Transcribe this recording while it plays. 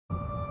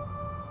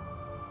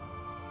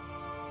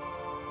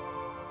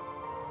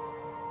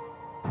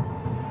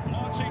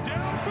Launching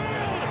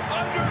downfield,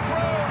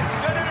 underthrown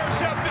and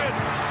intercepted.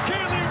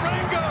 Keely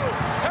Ringo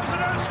has an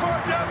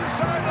escort down the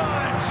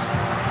sidelines.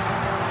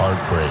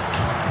 Heartbreak,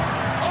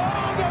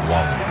 All the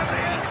longing, way to the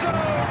end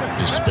zone.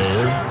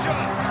 despair,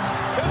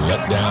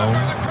 let down,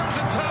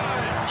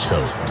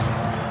 choke.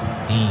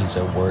 These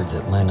are words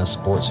Atlanta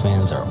sports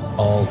fans are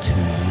all too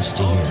used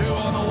to hearing.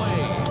 On the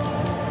way.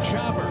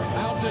 Chopper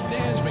out to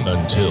Dansby.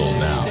 Until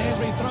now.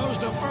 Dansby throws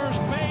to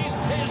first base.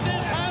 Is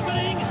this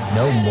happening?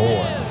 No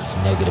more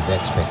negative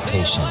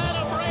expectations.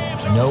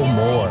 No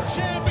more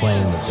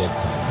playing the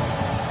victim.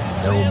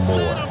 No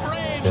more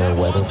fair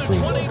weather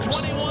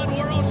freeloaders.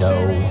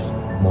 No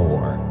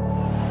more.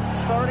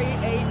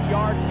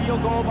 38-yard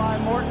field goal by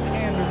Morton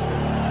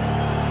Anderson.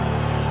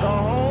 The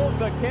hold,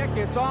 the kick,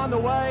 it's on the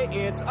way,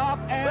 it's up,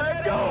 and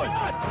it's going.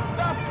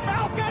 The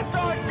Falcons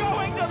are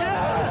going to the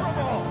Super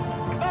Bowl.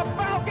 The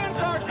Falcons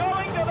are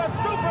going to the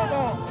Super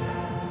Bowl.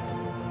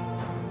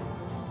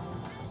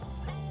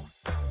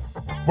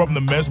 From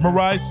the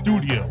Mesmerized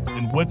Studios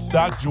in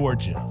Woodstock,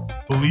 Georgia,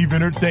 Believe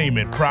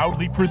Entertainment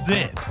proudly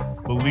presents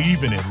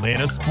Believe in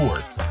Atlanta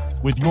Sports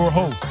with your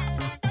hosts,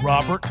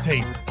 Robert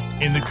Taylor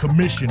and the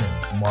Commissioner,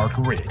 Mark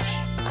Rich.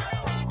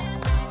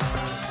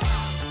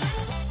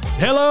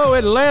 Hello,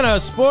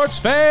 Atlanta sports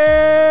fans!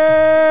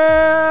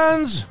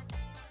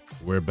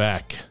 We're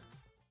back.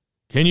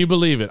 Can you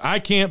believe it? I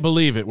can't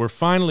believe it. We're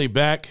finally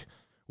back.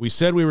 We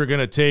said we were going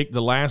to take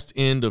the last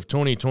end of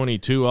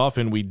 2022 off,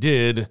 and we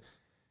did.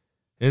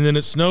 And then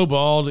it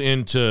snowballed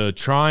into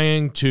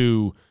trying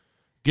to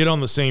get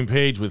on the same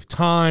page with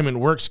time and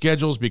work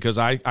schedules because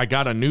I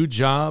got a new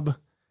job.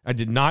 I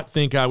did not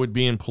think I would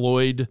be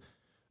employed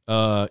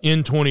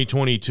in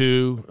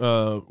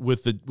 2022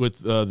 with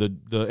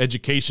the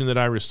education that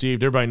I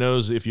received. Everybody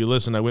knows, if you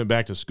listen, I went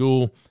back to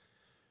school,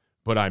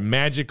 but I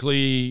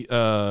magically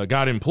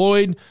got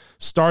employed,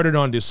 started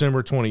on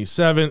December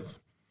 27th,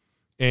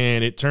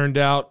 and it turned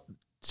out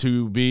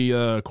to be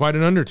quite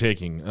an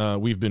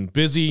undertaking. We've been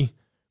busy.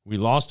 We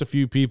lost a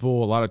few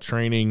people, a lot of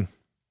training.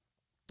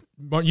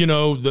 But, you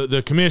know,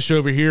 the commish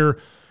over here,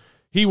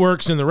 he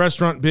works in the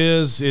restaurant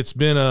biz. It's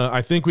been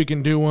I think we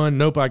can do one.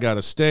 Nope, I got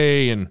to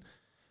stay. And,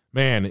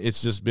 man,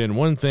 it's just been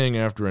one thing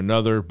after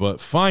another. But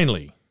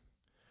finally,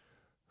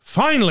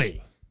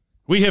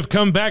 we have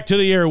come back to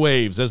the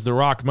airwaves, as The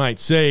Rock might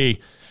say.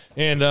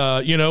 And,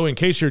 you know, in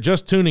case you're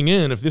just tuning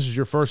in, if this is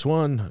your first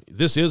one,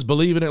 this is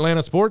Believe in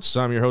Atlanta Sports.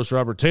 I'm your host,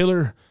 Robert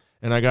Taylor.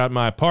 And I got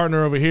my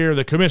partner over here,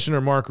 the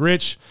Commissioner, Mark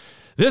Rich.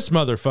 This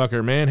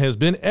motherfucker, man, has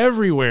been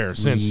everywhere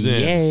since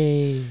then.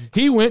 Yay.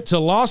 He went to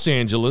Los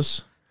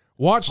Angeles,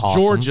 watched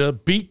Georgia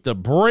beat the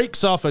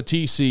brakes off of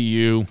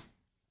TCU,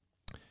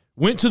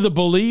 went to the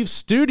Believe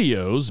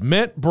Studios,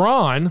 met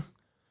Braun.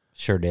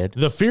 Sure did.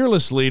 The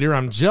fearless leader.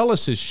 I'm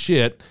jealous as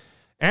shit.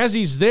 As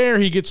he's there,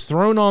 he gets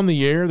thrown on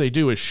the air. They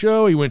do a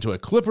show. He went to a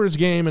Clippers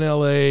game in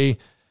L.A.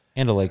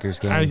 And a Lakers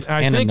game.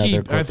 I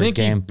think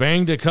he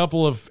banged a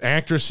couple of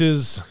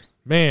actresses.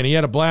 Man, he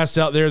had a blast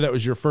out there. That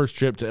was your first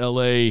trip to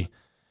L.A.,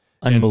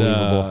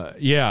 Unbelievable. And,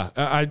 yeah,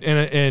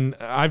 and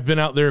I've been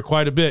out there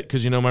quite a bit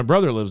because, you know, my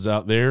brother lives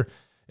out there,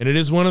 and it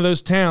is one of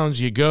those towns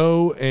you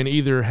go and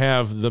either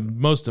have the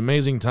most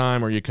amazing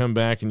time or you come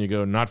back and you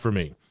go, not for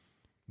me.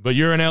 But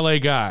you're an L.A.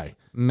 guy.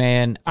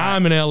 Man.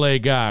 I'm an L.A.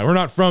 guy. We're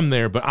not from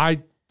there, but I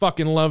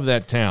fucking love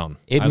that town.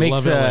 It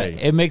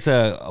makes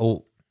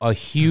a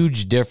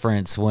huge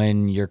difference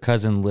when your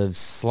cousin lives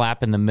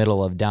slap in the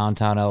middle of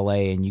downtown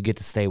L.A. and you get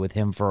to stay with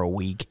him for a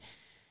week.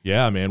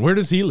 Yeah, man. Where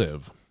does he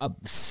live?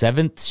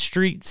 7th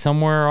Street,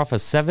 somewhere off of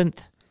 7th.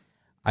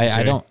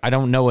 I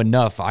don't know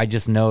enough. I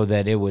just know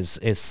that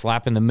it's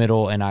slap in the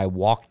middle, and I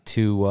walked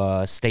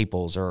to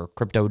Staples or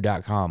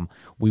Crypto.com.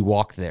 We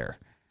walked there.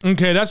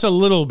 Okay, that's a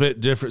little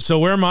bit different. So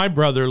where my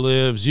brother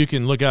lives, you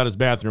can look out his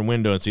bathroom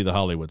window and see the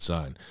Hollywood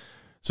sign.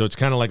 So it's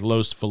kind of like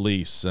Los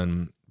Feliz,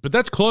 but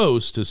that's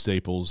close to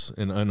Staples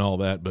and all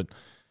that. But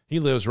he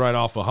lives right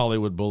off of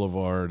Hollywood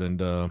Boulevard,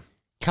 and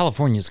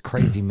California's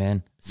crazy,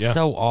 man. Yeah.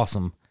 So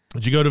awesome.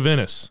 Did you go to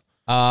Venice?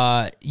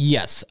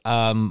 Yes.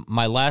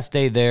 My last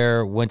day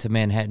there, went to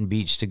Manhattan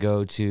Beach to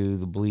go to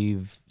the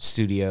Believe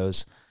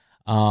Studios.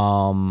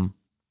 And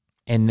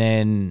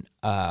then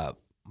my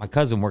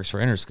cousin works for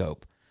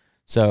Interscope.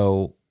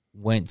 So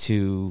went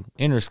to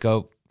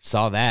Interscope,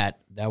 saw that.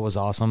 That was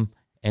awesome.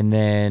 And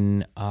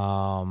then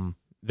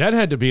that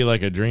had to be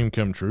like a dream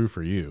come true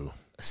for you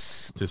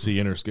to see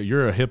Interscope.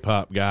 You're a hip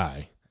hop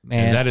guy.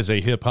 Man, and that is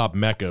a hip hop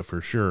mecca for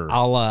sure.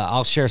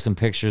 I'll share some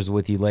pictures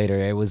with you later.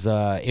 It was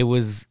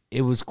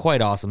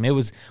quite awesome. It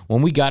was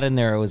when we got in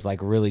there, it was like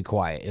really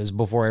quiet. It was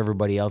before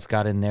everybody else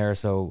got in there,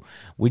 so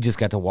we just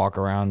got to walk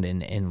around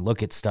and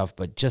look at stuff.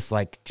 But just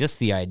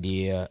the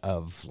idea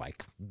of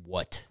like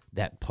what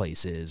that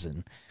place is,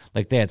 and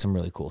like they had some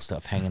really cool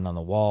stuff hanging on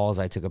the walls.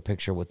 I took a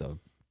picture with a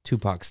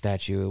Tupac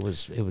statue. It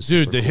was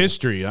dude, the cool.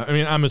 history. I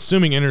mean, I'm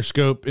assuming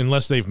Interscope,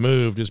 unless they've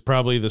moved, is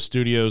probably the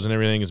studios and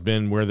everything has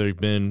been where they've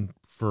been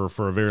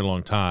for a very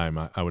long time,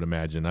 I would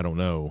imagine. I don't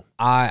know.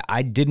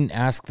 I didn't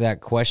ask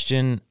that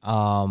question,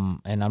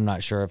 and I'm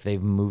not sure if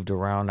they've moved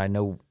around. I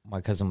know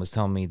my cousin was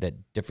telling me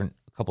that different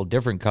couple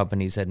different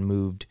companies had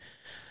moved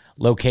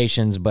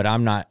locations, but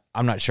I'm not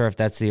sure if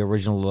that's the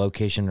original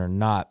location or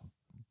not.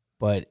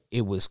 But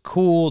it was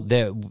cool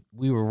that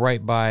we were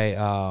right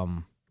by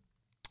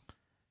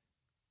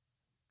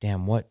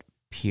what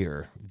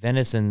pier?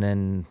 Venice, and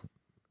then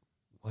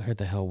where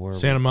the hell were we?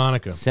 Santa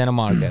Monica. Santa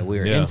Monica. We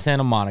were in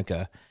Santa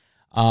Monica.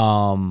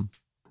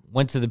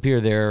 Went to the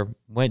pier there,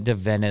 went to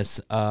Venice.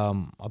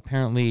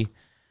 Apparently,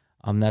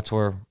 that's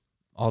where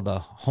all the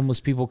homeless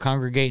people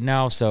congregate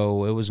now,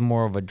 so it was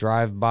more of a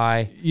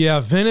drive-by. Yeah,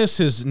 Venice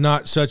is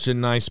not such a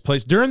nice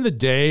place. During the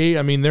day,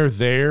 I mean, they're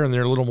there, and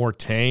they're a little more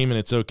tame, and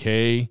it's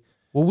okay.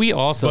 Well, we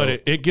also...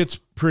 But it gets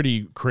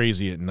pretty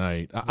crazy at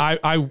night.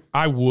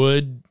 I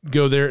would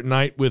go there at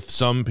night with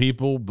some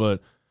people,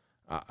 but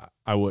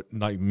I would,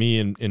 like me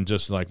and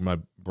just like my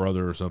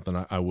brother or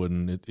something, I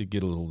wouldn't. It'd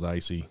get a little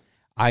dicey.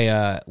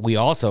 We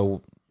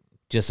also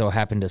just so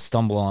happened to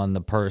stumble on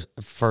the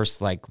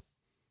first, like,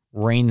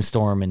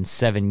 rainstorm in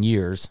 7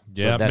 years.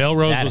 Yeah,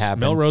 so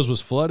Melrose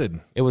was flooded.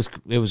 It was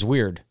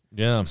weird.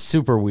 Yeah,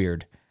 super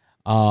weird.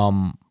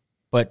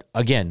 But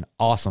again,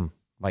 awesome.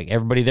 Like,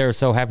 everybody there is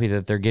so happy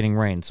that they're getting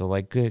rain. So,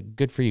 like,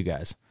 good for you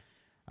guys.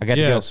 I got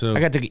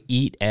to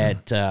eat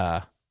at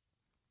damn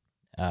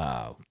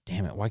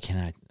it, why can't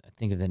I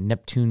think of the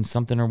Neptune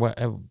something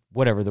or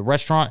whatever, the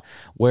restaurant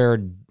where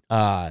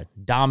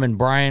Dom and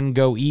Brian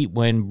go eat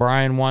when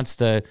Brian wants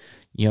to,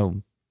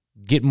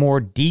 get more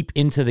deep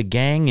into the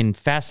gang in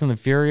Fast and the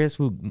Furious,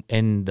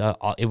 and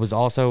it was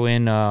also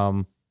in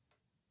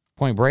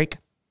Point Break.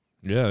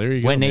 Yeah, there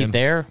you go. Went and ate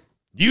there.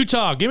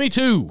 Utah, give me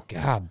 2.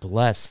 God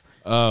bless.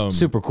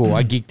 Super cool.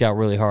 I geeked out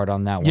really hard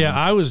on that one. Yeah,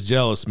 I was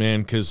jealous,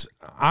 man, because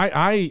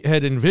I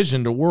had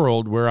envisioned a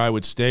world where I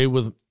would stay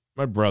with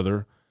my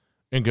brother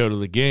and go to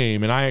the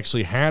game, and I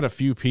actually had a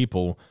few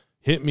people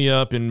hit me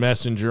up in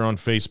Messenger on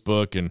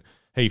Facebook, and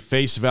hey,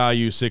 face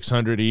value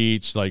 $600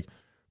 each, like,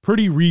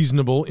 pretty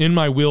reasonable, in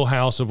my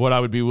wheelhouse of what I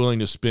would be willing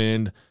to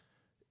spend.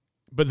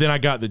 But then I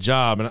got the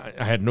job, and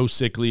I had no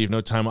sick leave,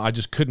 no time. I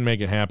just couldn't make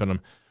it happen.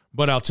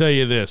 But I'll tell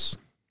you this.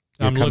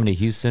 I'm coming to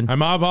Houston? I'm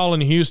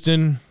eyeballing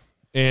Houston,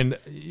 and,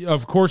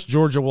 of course,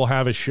 Georgia will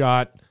have a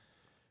shot.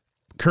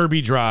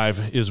 Kirby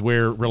Drive is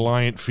where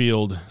Reliant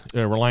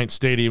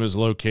Stadium is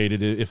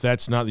located, if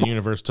that's not the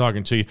universe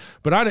talking to you.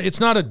 But it's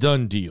not a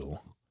done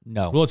deal.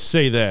 No. Well, let's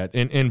say that.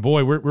 And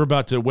boy, we're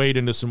about to wade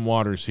into some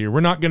waters here. We're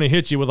not going to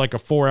hit you with like a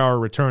 4-hour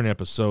return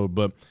episode,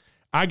 but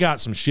I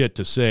got some shit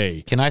to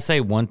say. Can I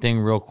say one thing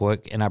real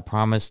quick? And I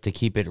promise to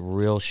keep it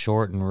real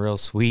short and real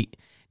sweet.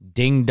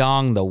 Ding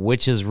dong, the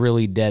witch is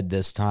really dead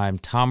this time.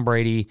 Tom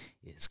Brady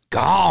is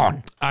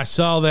gone. I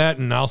saw that,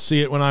 and I'll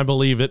see it when I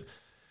believe it.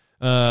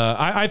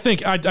 I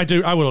think I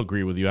do. I will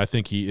agree with you. I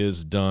think he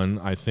is done.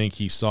 I think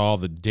he saw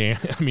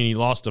he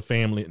lost a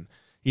family.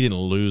 He didn't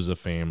lose a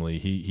family.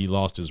 He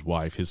lost his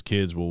wife. His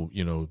kids will,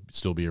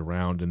 still be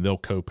around, and they'll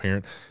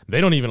co-parent. They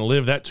don't even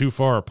live that too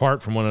far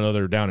apart from one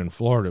another down in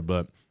Florida.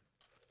 But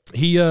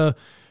he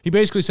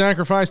basically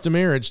sacrificed a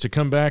marriage to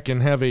come back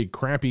and have a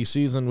crappy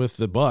season with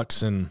the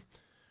Bucs, and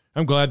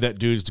I'm glad that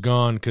dude's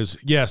gone because,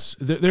 yes,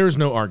 there is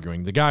no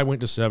arguing. The guy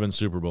went to 7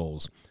 Super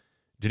Bowls.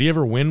 Did he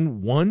ever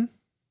win one?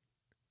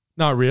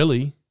 Not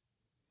really.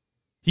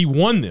 He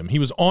won them. He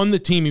was on the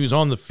team. He was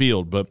on the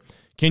field, but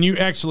can you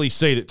actually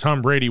say that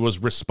Tom Brady was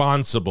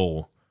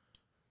responsible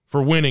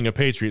for winning a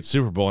Patriots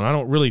Super Bowl? And I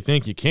don't really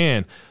think you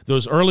can.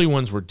 Those early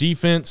ones were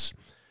defense.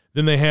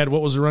 Then they had,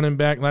 what was the running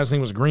back? Last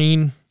name was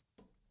Green.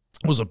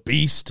 Was a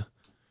beast,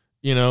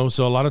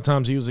 so a lot of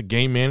times he was a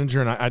game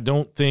manager, and I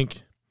don't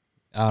think.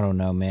 I don't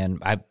know, man.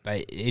 I'm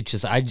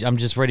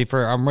ready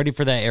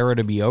for that era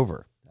to be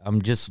over. I'm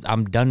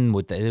done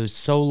with it. It was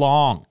so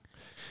long.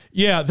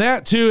 Yeah,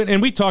 that too.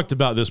 And we talked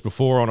about this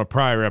before on a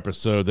prior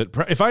episode, that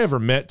if I ever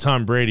met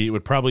Tom Brady, it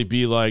would probably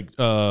be like,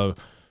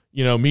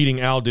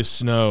 meeting Aldous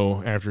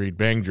Snow after he'd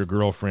banged your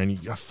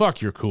girlfriend.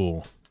 Fuck, you're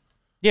cool.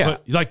 Yeah.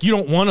 But, you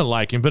don't want to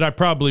like him, but I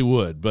probably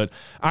would. But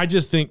I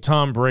just think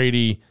Tom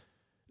Brady,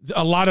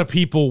 a lot of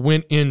people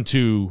went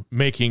into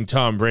making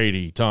Tom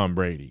Brady Tom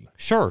Brady.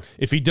 Sure.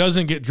 If he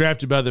doesn't get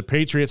drafted by the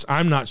Patriots,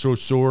 I'm not so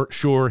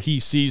sure he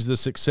sees the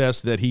success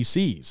that he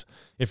sees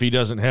if he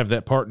doesn't have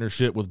that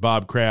partnership with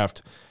Bob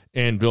Kraft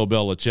and Bill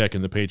Belichick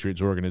in the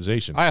Patriots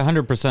organization. I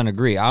 100%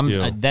 agree.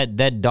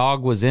 That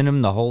dog was in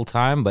him the whole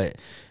time, but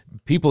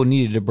people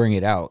needed to bring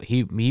it out.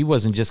 He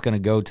wasn't just going to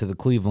go to the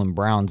Cleveland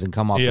Browns and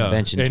come off the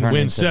bench and turn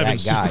win into 7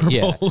 that guy.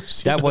 Super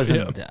Bowls, That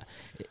wasn't.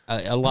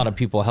 A lot of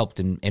people helped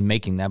in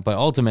making that, but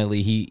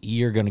ultimately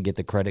you're going to get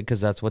the credit because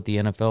that's what the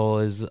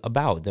NFL is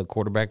about. The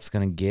quarterback's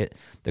going to get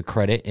the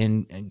credit,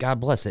 and God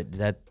bless it.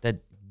 That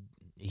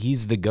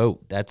he's the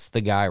GOAT. That's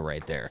the guy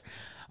right there.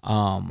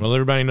 Well,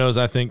 everybody knows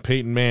I think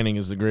Peyton Manning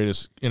is the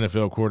greatest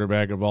NFL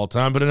quarterback of all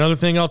time. But another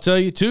thing I'll tell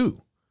you,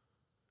 too,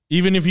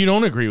 even if you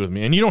don't agree with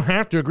me, and you don't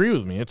have to agree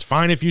with me, it's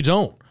fine if you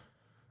don't.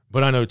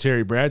 But I know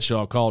Terry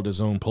Bradshaw called his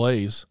own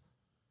plays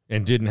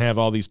and didn't have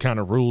all these kind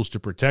of rules to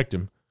protect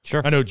him.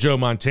 Sure. I know Joe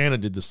Montana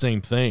did the same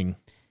thing.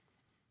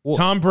 Well,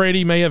 Tom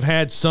Brady may have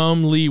had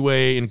some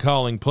leeway in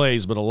calling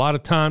plays, but a lot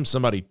of times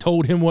somebody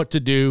told him what to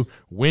do,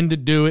 when to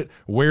do it,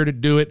 where to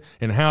do it,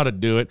 and how to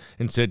do it,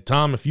 and said,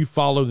 Tom, if you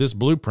follow this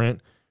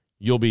blueprint,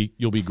 you'll be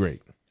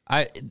great.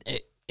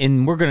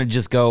 And we're going to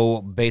just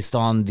go based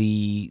on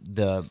the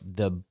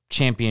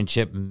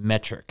championship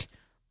metric.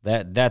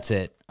 That's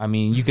it. I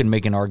mean, you can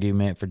make an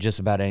argument for just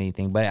about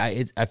anything, but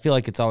I feel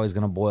like it's always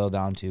going to boil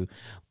down to,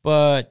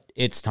 but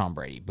it's Tom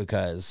Brady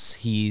because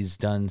he's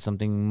done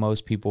something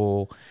most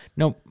people,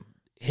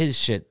 his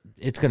shit,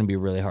 it's going to be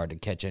really hard to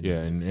catch it. Yeah,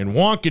 and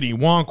wonkety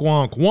wonk,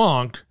 wonk,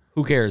 wonk.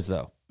 Who cares,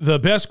 though? The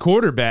best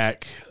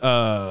quarterback,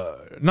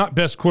 not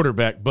best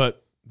quarterback,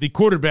 but the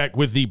quarterback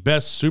with the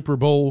best Super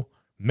Bowl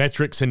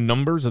metrics and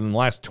numbers in the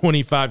last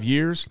 25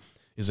 years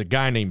is a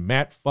guy named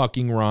Matt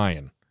fucking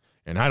Ryan.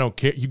 And I don't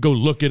care. You go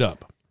look it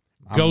up.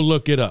 Go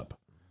look it up.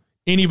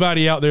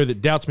 Anybody out there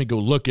that doubts me, go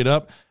look it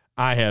up.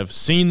 I have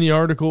seen the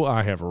article.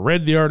 I have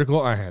read the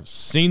article. I have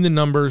seen the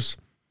numbers.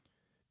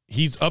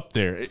 He's up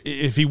there.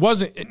 If he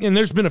wasn't, and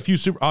there's been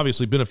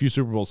obviously been a few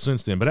Super Bowls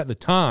since then, but at the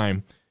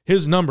time,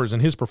 his numbers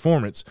and his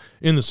performance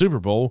in the Super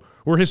Bowl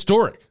were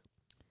historic.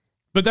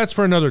 But that's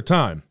for another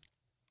time.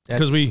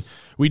 Because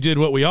we did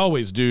what we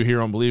always do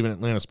here on Believe in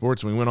Atlanta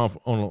Sports, and we went off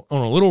on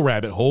a little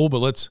rabbit hole, but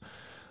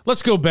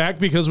let's go back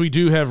because we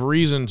do have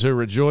reason to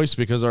rejoice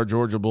because our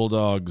Georgia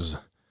Bulldogs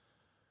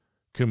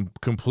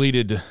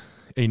completed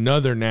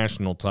another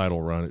national title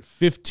run at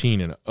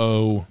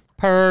 15-0.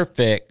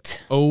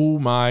 Perfect. Oh,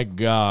 my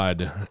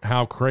God.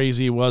 How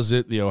crazy was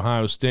it? The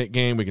Ohio State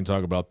game, we can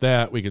talk about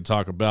that. We can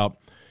talk about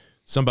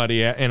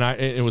somebody,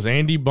 it was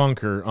Andy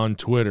Bunker on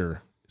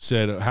Twitter,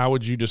 said, how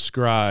would you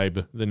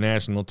describe the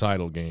national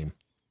title game?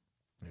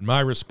 And my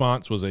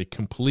response was a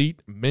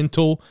complete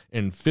mental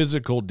and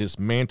physical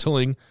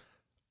dismantling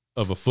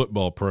of a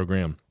football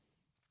program.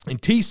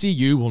 And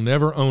TCU will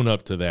never own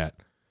up to that.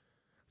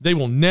 They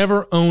will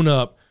never own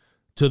up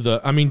to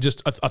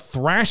just a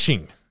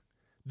thrashing.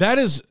 That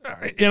is,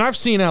 and I've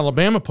seen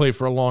Alabama play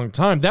for a long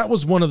time. That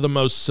was one of the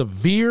most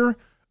severe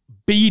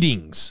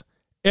beatings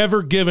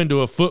ever given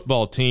to a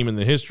football team in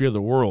the history of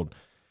the world.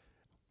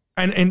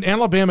 And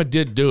Alabama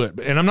did do it.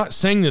 And I'm not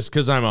saying this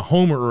because I'm a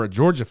Homer or a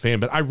Georgia fan,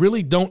 but I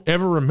really don't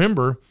ever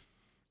remember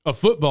a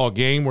football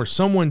game where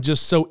someone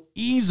just so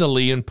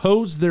easily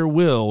imposed their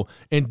will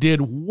and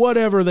did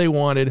whatever they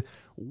wanted,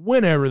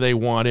 whenever they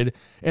wanted.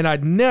 And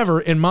I'd never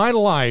in my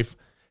life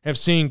have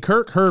seen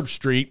Kirk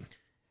Herbstreit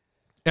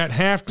at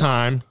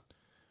halftime.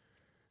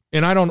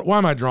 And why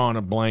am I drawing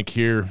a blank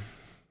here?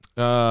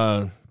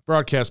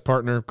 Broadcast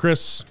partner,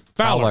 Chris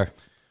Fowler.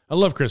 I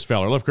love Chris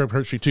Fowler. I love Kirk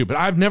Herbstreit too, but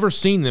I've never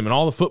seen them in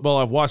all the football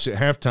I've watched at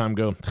halftime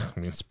go,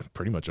 it's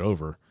pretty much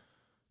over.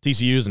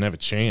 TCU doesn't have a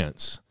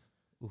chance.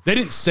 They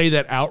didn't say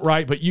that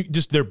outright, but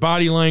their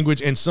body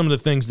language and some of the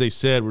things they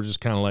said were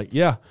just kind of like,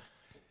 yeah,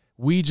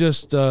 we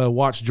just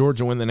watched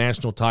Georgia win the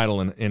national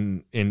title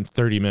in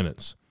 30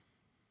 minutes.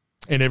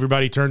 And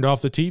everybody turned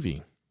off the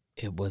TV.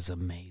 It was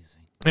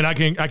amazing. And I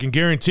can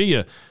guarantee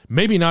you,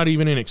 maybe not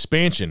even in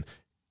expansion,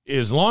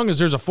 as long as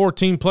there's a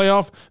 14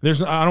 playoff,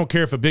 I don't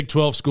care if a Big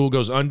 12 school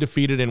goes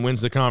undefeated and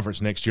wins the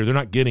conference next year. They're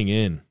not getting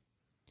in.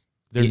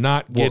 They're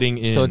not getting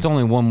in. So it's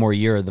only one more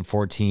year of the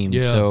 14.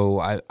 Yeah. So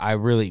I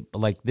really,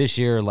 like this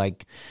year,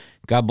 like,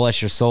 God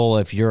bless your soul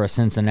if you're a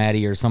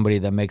Cincinnati or somebody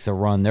that makes a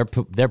run. They're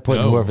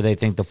putting whoever they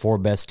think the four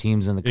best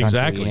teams in the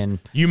country in.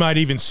 You might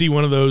even see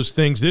one of those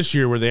things this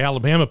year where the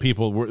Alabama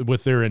people,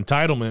 with their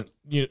entitlement,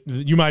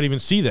 you might even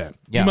see that.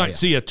 You might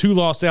see a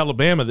 2-loss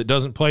Alabama that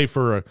doesn't play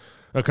for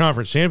a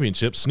conference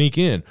championship sneak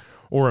in,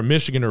 or a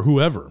Michigan or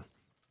whoever.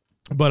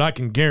 But I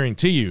can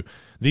guarantee you,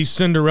 these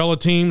Cinderella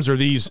teams or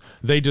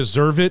they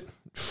deserve it.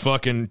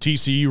 Fucking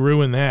TCU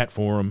ruined that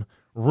for them.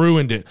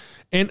 Ruined it.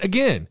 And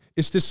again,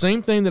 it's the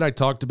same thing that I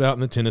talked about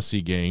in the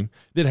Tennessee game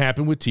that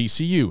happened with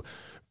TCU.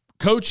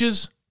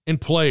 Coaches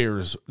and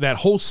players, that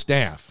whole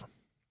staff,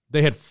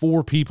 they had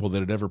 4 people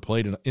that had ever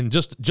played in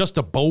just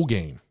a bowl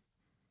game.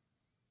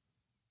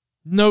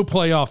 No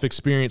playoff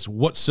experience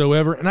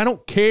whatsoever. And I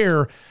don't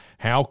care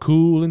how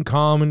cool and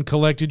calm and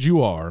collected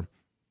you are.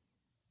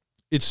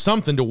 It's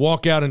something to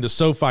walk out into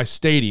SoFi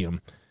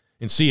Stadium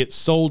and see it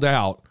sold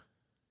out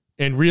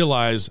and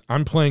realize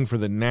I'm playing for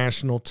the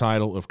national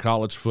title of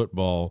college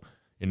football,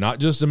 and not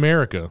just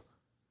America,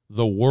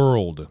 the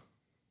world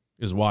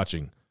is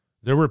watching.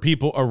 There were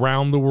people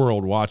around the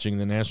world watching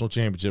the national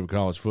championship of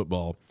college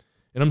football,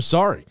 and I'm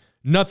sorry,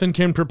 nothing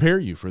can prepare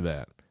you for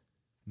that.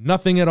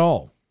 Nothing at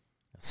all.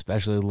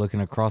 Especially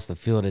looking across the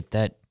field at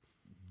that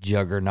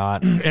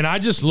juggernaut. And I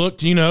just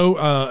looked, and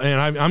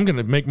I'm going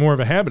to make more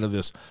of a habit of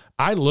this.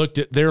 I looked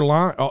at their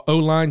line,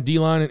 O-line,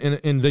 D-line,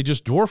 and they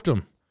just dwarfed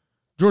them.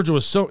 Georgia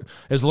was so,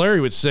 as Larry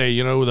would say,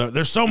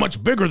 they're so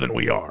much bigger than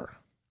we are.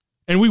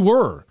 And we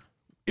were.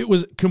 It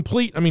was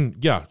complete,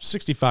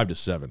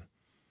 65-7.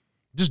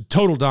 Just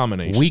total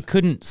domination. We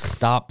couldn't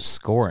stop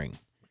scoring.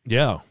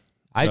 Yeah.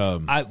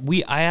 I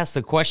asked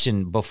the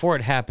question before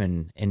it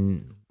happened,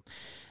 and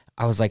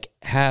I was like,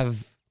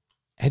 have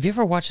you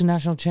ever watched a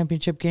national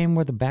championship game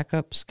where the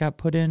backups got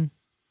put in?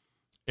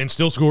 And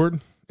still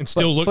scored? and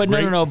still look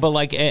great. No. But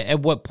like, at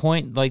what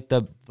point, like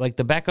the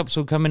backups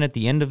would come in at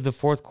the end of the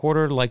fourth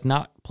quarter, like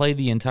not play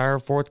the entire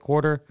fourth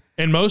quarter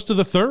and most of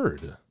the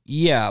third.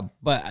 Yeah,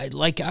 but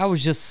I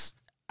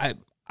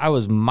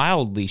was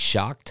mildly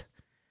shocked.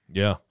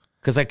 Yeah,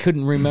 because I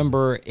couldn't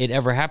remember it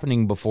ever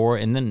happening before,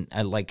 and then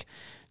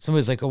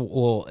somebody's like, "Oh,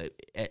 well,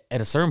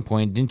 at a certain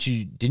point,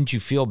 didn't you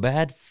feel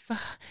bad?"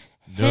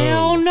 No.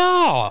 Hell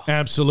no,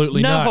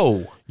 absolutely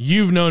not.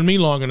 You've known me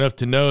long enough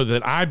to know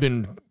that I've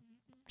been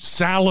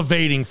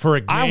salivating for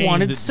a game. I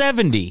wanted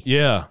 70.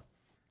 Yeah,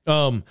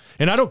 and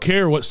I don't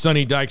care what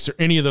Sonny Dykes or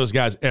any of those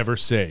guys ever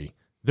say.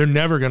 They're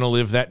never going to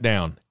live that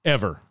down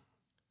ever.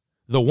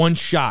 The one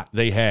shot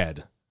they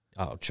had.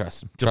 Oh, trust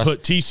them. To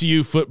put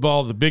TCU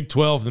football, the Big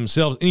 12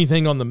 themselves,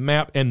 anything on the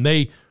map, and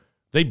they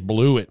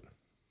blew it.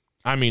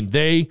 I mean,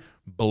 they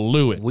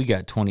blew it. We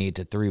got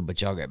 28-3,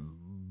 but y'all got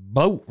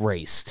boat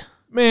raced.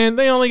 Man,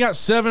 they only got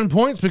 7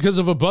 points because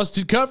of a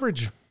busted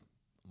coverage.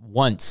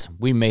 Once.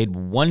 We made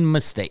one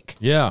mistake.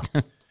 Yeah.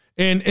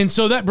 and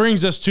so that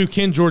brings us to,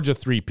 can Georgia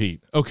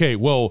three-peat? Okay,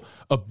 well,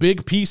 a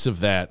big piece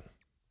of that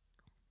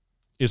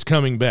is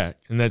coming back,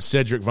 and that's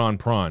Cedric Von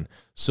Prawn.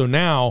 So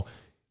now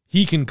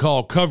he can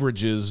call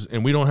coverages,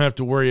 and we don't have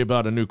to worry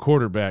about a new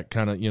quarterback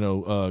kind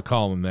of,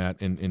 calling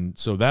that. And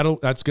so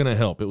that's going to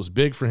help. It was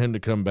big for him to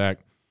come back.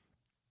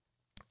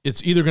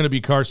 It's either going to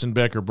be Carson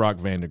Beck or Brock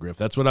Vandagriff.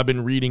 That's what I've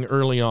been reading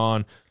early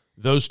on.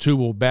 Those two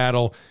will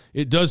battle.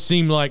 It does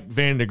seem like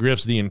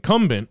Vandagriff's the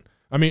incumbent.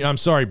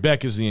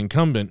 Beck is the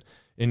incumbent,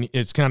 and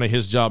it's kind of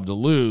his job to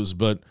lose.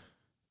 But,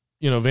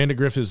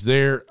 Vandagriff is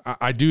there.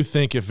 I do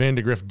think if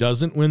Vandagriff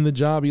doesn't win the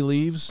job, he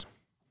leaves.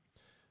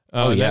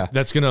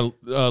 That's going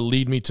to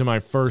lead me to my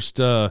first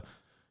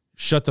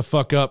shut the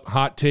fuck up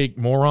hot take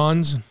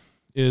morons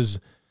is,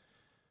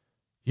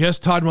 yes,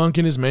 Todd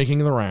Monken is making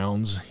the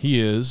rounds. He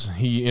is.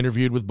 He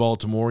interviewed with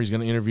Baltimore. He's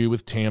going to interview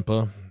with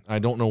Tampa. I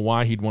don't know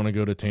why he'd want to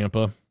go to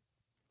Tampa.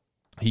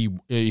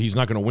 He's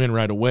not going to win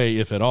right away,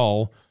 if at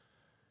all.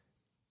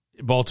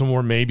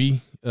 Baltimore,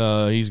 maybe.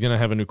 He's going to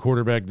have a new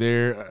quarterback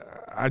there.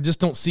 I just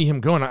don't see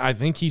him going. I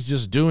think he's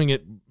just doing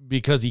it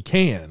because he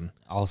can.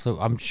 Also,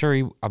 I'm sure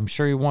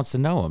he wants to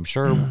know. I'm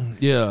sure.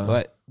 Yeah.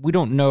 But we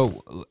don't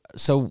know.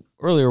 So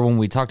earlier when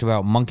we talked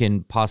about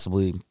Monken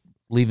possibly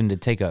leaving to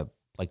take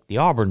the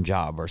Auburn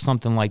job or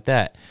something like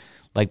that,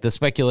 like the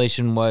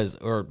speculation was,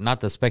 or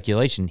not the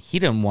speculation, he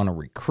didn't want to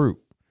recruit.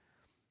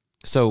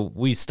 So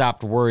we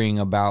stopped worrying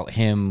about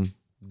him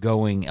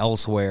going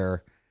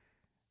elsewhere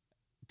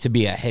to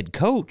be a head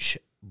coach,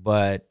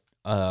 but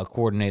a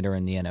coordinator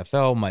in the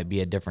NFL might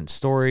be a different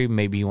story.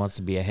 Maybe he wants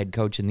to be a head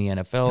coach in the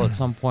NFL at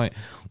some point.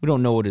 We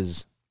don't know what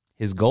his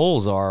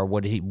goals are,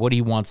 what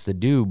he wants to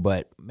do,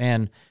 but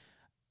man,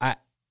 it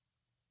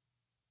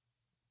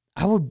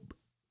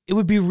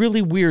would be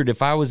really weird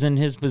if I was in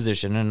his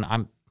position,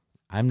 and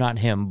I'm not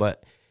him,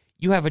 but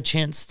you have a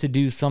chance to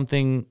do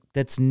something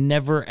that's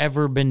never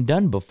ever been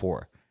done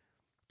before.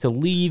 To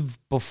leave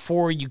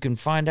before you can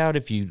find out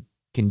if you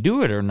can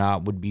do it or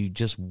not would be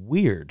just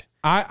weird.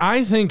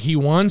 I think he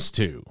wants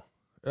to.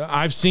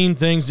 I've seen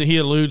things that he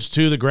alludes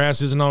to. The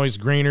grass isn't always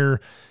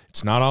greener.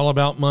 It's not all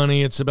about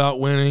money. It's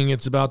about winning.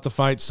 It's about the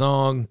fight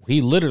song.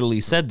 He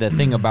literally said that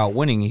thing about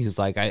winning. He's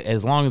like,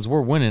 as long as we're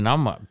winning, I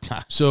want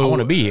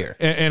to be here.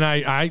 And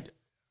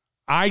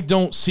I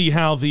don't see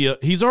how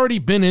he's already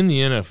been in the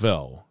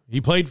NFL.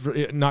 He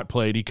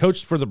he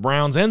coached for the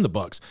Browns and the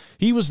Bucks.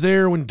 He was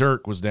there when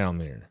Dirk was down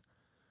there.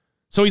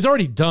 So he's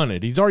already done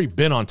it. He's already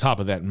been on top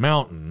of that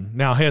mountain.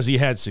 Now, has he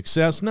had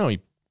success? No,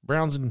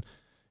 Browns and,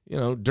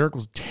 Dirk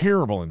was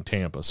terrible in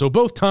Tampa. So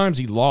both times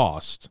he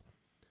lost.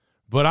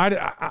 But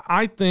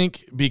I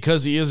think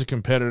because he is a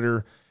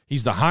competitor,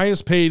 he's the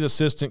highest paid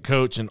assistant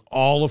coach in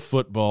all of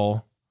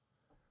football,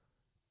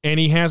 and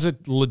he has a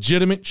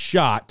legitimate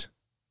shot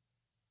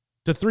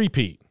to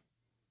three-peat.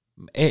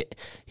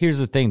 Here's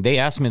the thing. They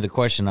asked me the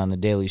question on the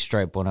Daily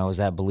Stripe when I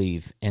was at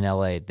Believe in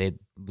LA.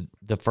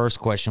 The first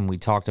question we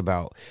talked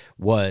about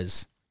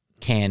was,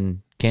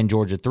 can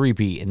Georgia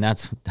three-peat? And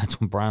that's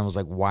when Brian was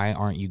like, why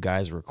aren't you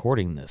guys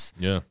recording this?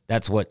 Yeah.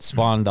 That's what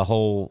spawned the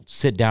whole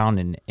sit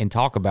down and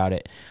talk about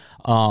it.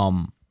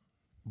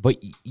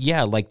 But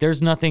yeah, like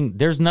there's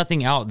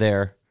nothing out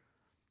there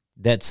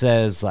that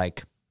says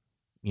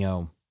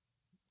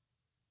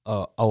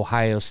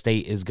Ohio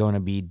State is going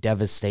to be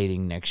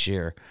devastating next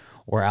year,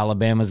 or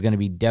Alabama is going to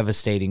be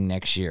devastating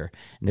next year.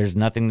 And there's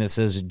nothing that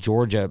says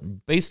Georgia,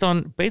 based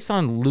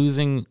on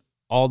losing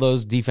all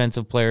those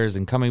defensive players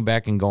and coming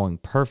back and going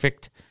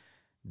perfect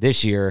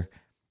this year,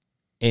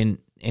 and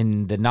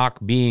the knock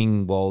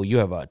being, well, you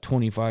have a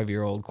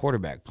 25-year-old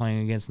quarterback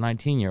playing against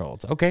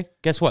 19-year-olds. Okay,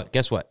 guess what?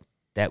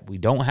 That we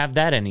don't have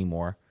that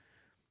anymore,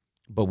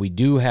 but we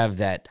do have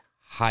that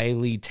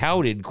highly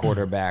touted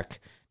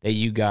quarterback that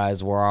you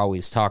guys were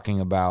always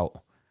talking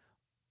about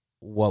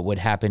what would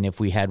happen if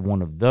we had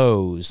one of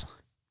those.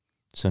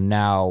 So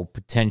now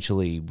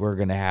potentially we're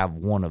going to have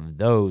one of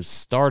those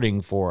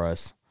starting for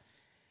us.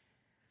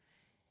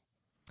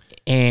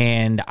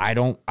 And I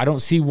don't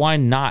see why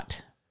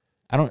not.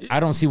 I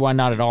don't see why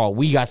not at all.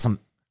 We got some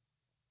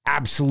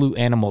absolute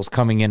animals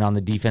coming in on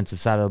the defensive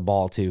side of the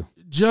ball too.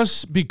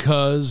 Just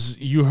because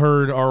you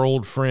heard our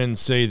old friend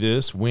say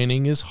this,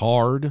 winning is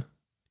hard,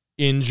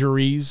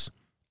 injuries,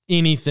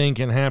 anything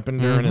can happen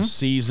during a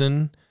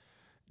season.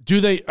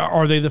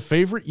 Are they the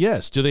favorite?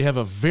 Yes. Do they have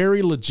a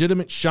very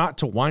legitimate shot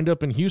to wind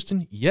up in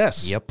Houston?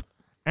 Yes. Yep.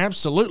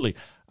 Absolutely.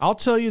 I'll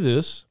tell you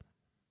this.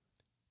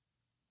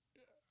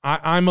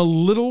 I'm a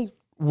little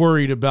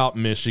worried about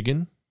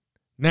Michigan.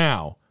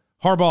 Now,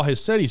 Harbaugh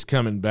has said he's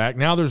coming back.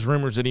 Now there's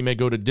rumors that he may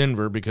go to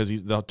Denver because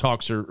the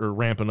talks are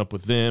ramping up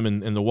with them,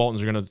 and the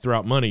Waltons are going to throw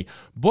out money.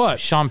 But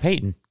Sean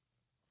Payton.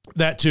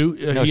 That too.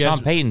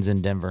 Sean Payton's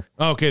in Denver.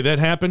 Okay, that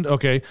happened.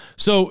 Okay.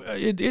 So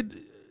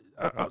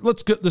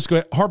let's go.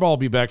 Harbaugh will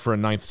be back for a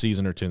 9th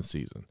season or 10th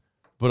season.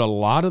 But a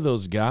lot of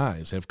those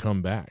guys have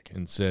come back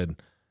and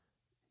said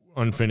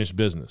unfinished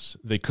business.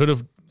 They could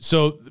have.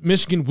 So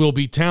Michigan will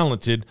be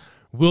talented.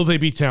 Will they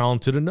be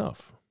talented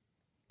enough?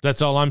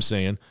 That's all I'm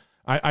saying.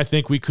 I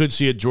think we could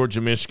see a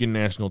Georgia-Michigan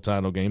national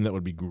title game. That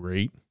would be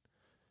great.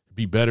 It'd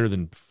be better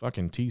than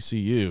fucking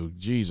TCU.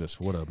 Jesus,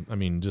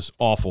 just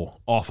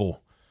awful,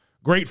 awful.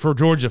 Great for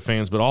Georgia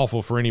fans, but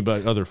awful for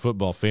anybody other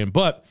football fan.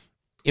 But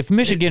if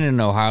Michigan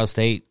and Ohio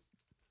State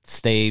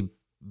stay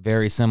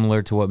very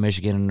similar to what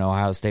Michigan and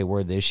Ohio State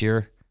were this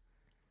year,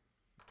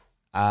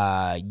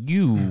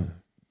 you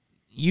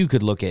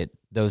could look at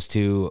those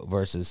two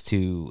versus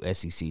two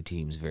SEC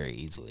teams very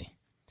easily.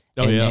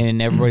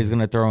 And everybody's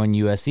going to throw in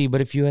USC,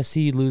 but if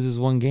USC loses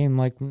one game,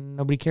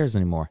 nobody cares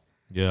anymore.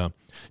 Yeah.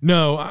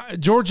 No,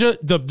 Georgia,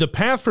 the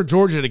path for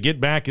Georgia to get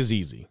back is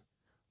easy.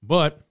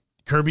 But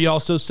Kirby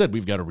also said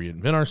we've got to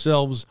reinvent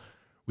ourselves.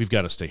 We've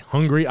got to stay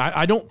hungry.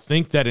 I don't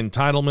think that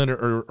entitlement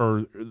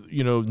or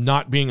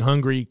not being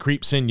hungry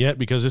creeps in yet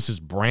because this is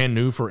brand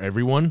new for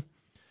everyone.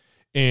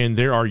 And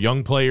there are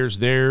young players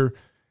there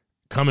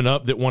coming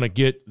up that want to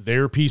get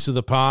their piece of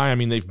the pie. I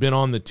mean, they've been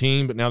on the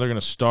team, but now they're going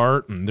to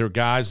start. And they're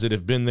guys that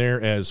have been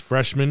there as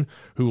freshmen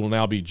who will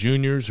now be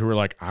juniors who are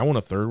like, I want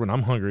a third when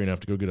I'm hungry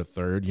enough to go get a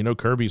third.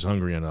 Kirby's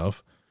hungry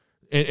enough.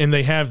 And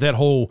they have that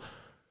whole,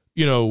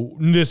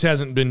 this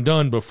hasn't been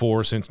done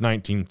before since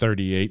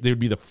 1938. They would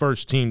be the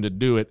first team to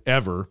do it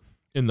ever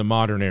in the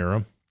modern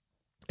era.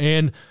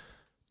 And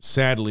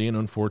sadly and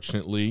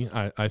unfortunately,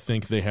 I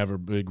think they have a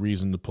big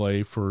reason to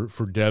play for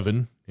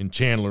Devin and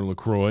Chandler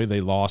LaCroix.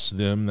 They lost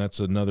them. That's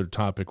another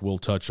topic we'll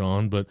touch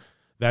on, but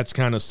that's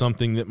kind of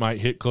something that might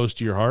hit close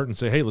to your heart and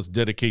say, hey, let's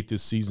dedicate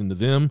this season to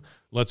them.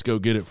 Let's go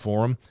get it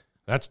for them.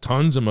 That's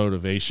tons of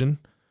motivation.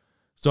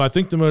 So I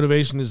think the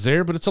motivation is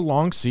there, but it's a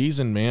long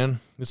season, man.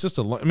 It's just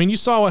you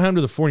saw what happened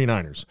to the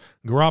 49ers.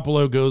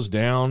 Garoppolo goes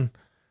down.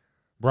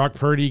 Brock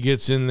Purdy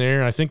gets in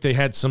there. I think they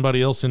had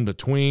somebody else in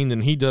between,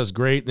 and he does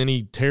great. Then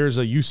he tears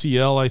a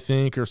UCL, I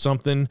think, or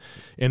something,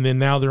 and then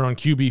now they're on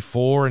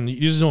QB4, and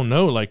you just don't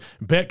know.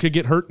 Beck could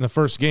get hurt in the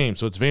first game,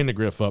 so it's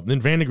Vandegrift up.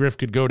 Then Vandegrift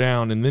could go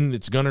down, and then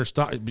it's Gunner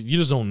stop. But you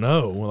just don't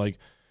know.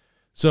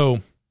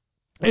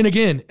 And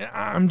again,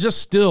 I'm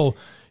just still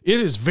 –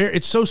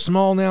 it's so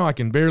small now I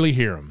can barely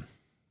hear him.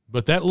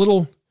 But that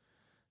little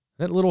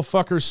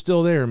fucker's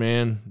still there,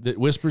 man, that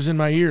whispers in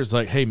my ears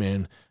like, hey,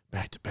 man,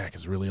 back-to-back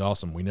is really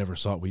awesome. We never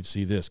thought we'd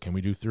see this. Can we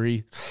do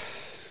 3?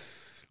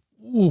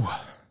 Ooh.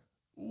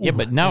 Yeah,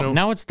 but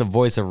now it's the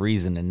voice of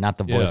reason and not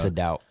the voice of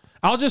doubt.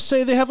 I'll just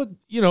say they have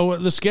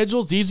the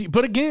schedule's easy.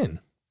 But again,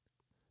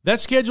 that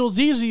schedule's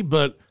easy,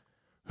 but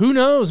who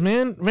knows,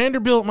 man?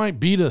 Vanderbilt might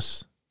beat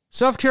us.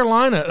 South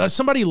Carolina,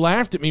 somebody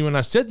laughed at me when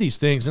I said these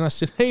things, and I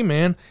said, hey,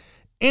 man,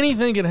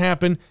 anything can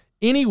happen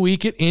any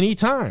week at any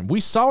time.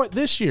 We saw it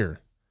this year.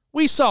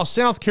 We saw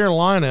South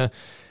Carolina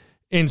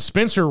and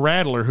Spencer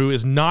Rattler, who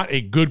is not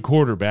a good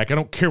quarterback. I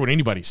don't care what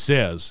anybody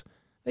says.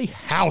 They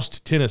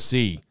housed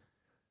Tennessee.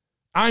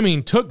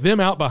 Took them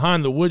out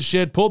behind the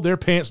woodshed, pulled their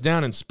pants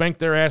down, and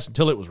spanked their ass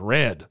until it was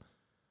red.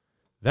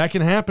 That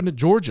can happen to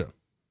Georgia.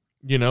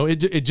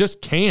 It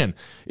just can.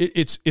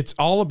 It's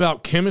all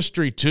about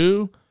chemistry,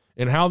 too,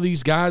 and how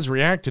these guys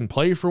react and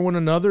play for one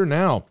another.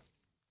 Now,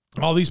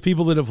 all these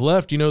people that have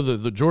left,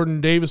 the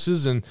Jordan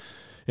Davises and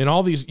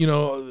all these,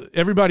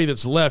 everybody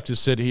that's left has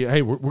said,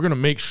 hey, we're going to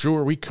make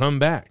sure we come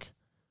back.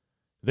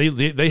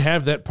 They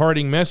have that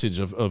parting message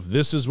of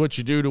this is what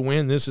you do to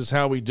win, this is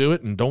how we do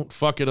it, and don't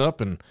fuck it up,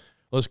 and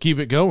let's keep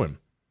it going.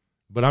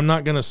 But I'm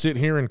not going to sit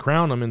here and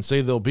crown them and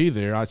say they'll be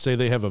there. I'd say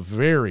they have a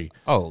very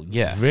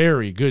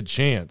good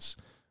chance.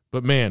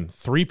 But, man,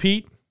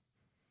 three-peat,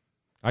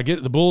 I get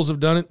it. The Bulls have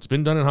done it. It's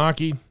been done in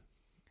hockey.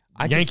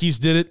 Yankees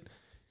did it.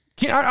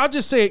 I'll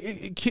just say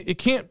it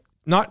can't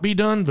not be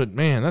done, but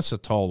man, that's a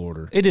tall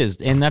order. It is,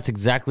 and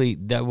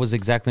that was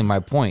exactly my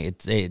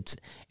point.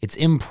 It's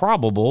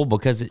improbable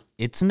because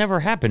it's never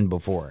happened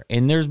before,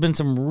 and there's been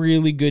some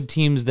really good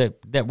teams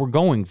that were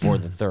going for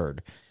the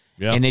third,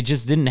 and it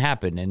just didn't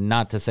happen. And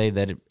not to say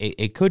that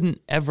it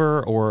couldn't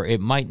ever, or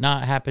it might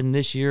not happen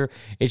this year.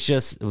 It's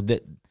just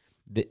that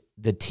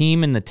the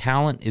team and the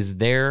talent is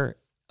there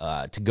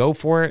to go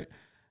for it.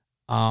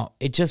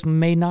 It just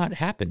may not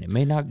happen. It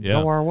may not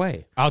go our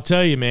way. I'll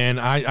tell you, man,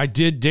 I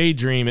did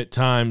daydream at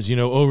times,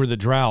 over the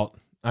drought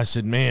I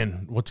said,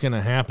 man, what's going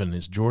to happen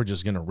is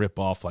Georgia's going to rip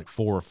off like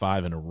 4 or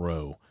 5 in a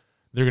row.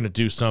 They're going to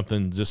do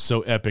something just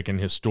so epic and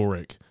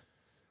historic.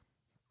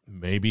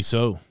 Maybe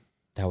so.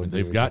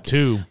 They've got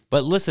to.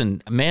 But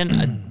listen,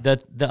 man,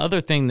 the other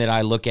thing that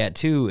I look at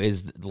too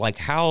is like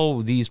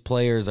how these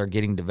players are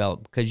getting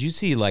developed, because you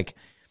see like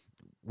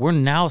we're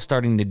now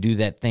starting to do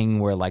that thing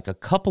where like a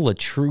couple of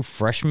true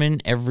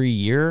freshmen every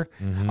year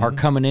are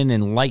coming in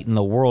and lighting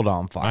the world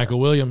on fire. Michael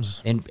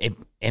Williams and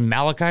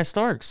Malachi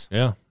Starks.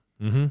 Yeah.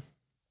 Mm-hmm.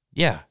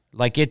 Yeah,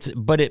 like it's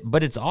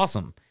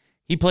awesome.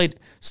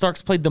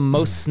 Starks played the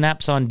most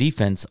snaps on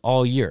defense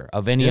all year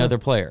of any other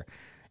player,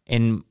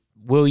 and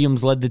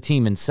Williams led the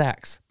team in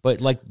sacks. But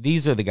like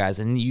these are the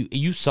guys, and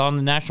you saw in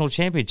the national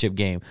championship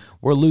game,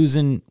 we're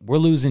losing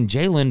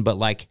Jalen, but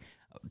like,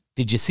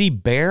 did you see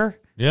Bear?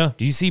 Yeah,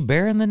 did you see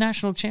Bear in the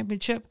national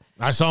championship?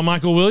 I saw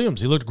Michael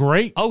Williams. He looked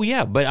great. Oh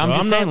yeah, but so I'm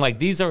just saying, like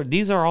these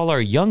are all our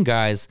young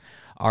guys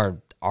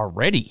are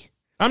ready.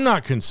 I'm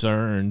not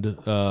concerned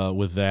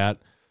with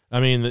that. I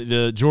mean,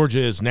 the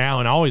Georgia is now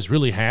and always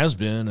really has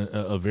been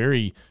a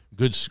very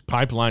good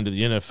pipeline to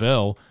the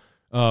NFL.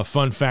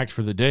 Fun fact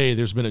for the day,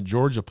 there's been a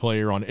Georgia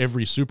player on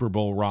every Super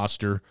Bowl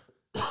roster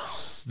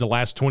the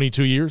last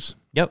 22 years.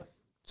 Yep,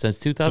 since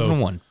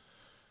 2001. So,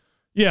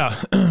 yeah,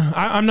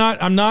 I'm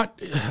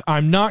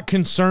not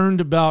concerned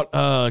about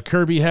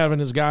Kirby having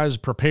his guys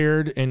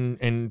prepared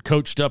and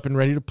coached up and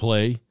ready to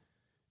play.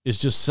 It's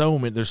just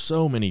there's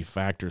so many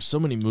factors, so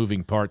many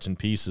moving parts and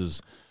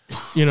pieces.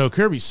 You know,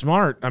 Kirby's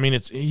smart. I mean,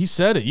 he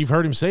said it. You've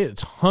heard him say it.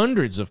 It's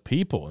hundreds of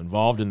people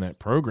involved in that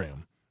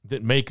program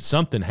that make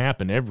something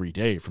happen every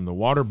day, from the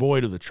water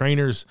boy to the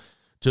trainers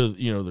to,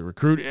 you know, the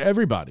recruit,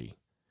 everybody.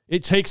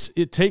 It takes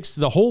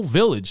the whole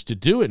village to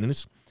do it,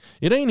 and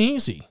it ain't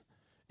easy.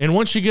 And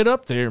once you get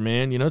up there,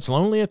 man, you know, it's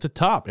lonely at the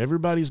top.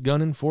 Everybody's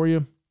gunning for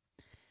you.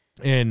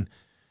 And,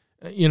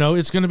 you know,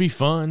 it's going to be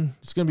fun.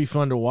 It's going to be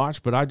fun to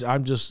watch, but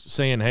I'm just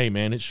saying, hey,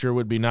 man, it sure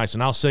would be nice.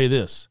 And I'll say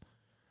this.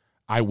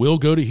 I will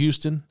go to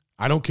Houston.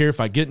 I don't care if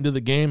I get into the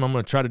game. I'm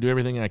going to try to do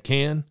everything I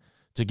can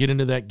to get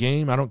into that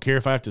game. I don't care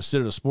if I have to sit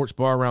at a sports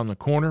bar around the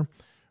corner.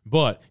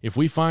 But if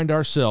we find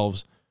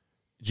ourselves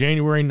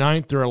January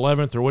 9th or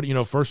 11th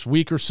or first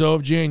week or so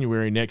of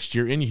January next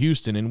year in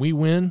Houston and we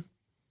win,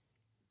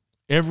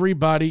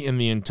 everybody in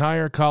the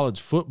entire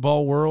college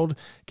football world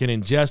can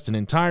ingest an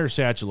entire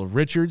satchel of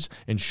Richards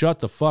and shut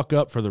the fuck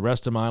up for the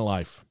rest of my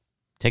life.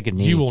 Take a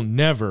knee. You will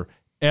never,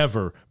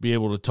 ever be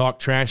able to talk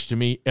trash to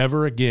me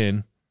ever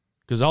again,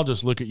 because I'll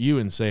just look at you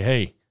and say,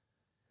 hey,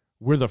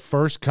 we're the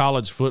first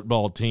college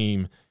football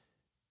team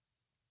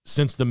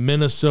since the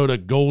Minnesota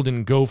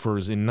Golden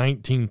Gophers in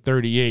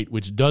 1938,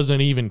 which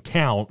doesn't even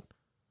count,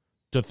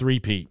 to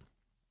three-peat.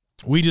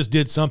 We just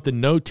did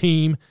something no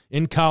team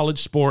in college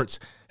sports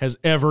has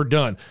ever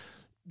done.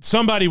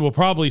 Somebody will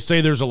probably say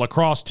there's a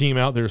lacrosse team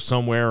out there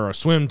somewhere, or a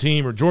swim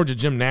team, or Georgia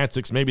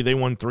gymnastics. Maybe they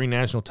won 3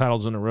 national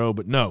titles in a row,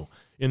 but no.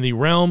 In the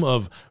realm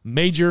of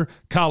major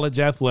college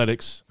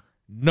athletics,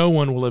 no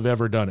one will have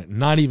ever done it,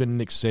 not even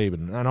Nick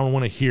Saban. I don't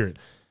want to hear it.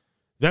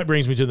 That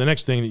brings me to the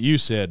next thing that you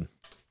said.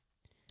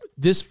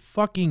 This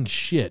fucking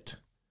shit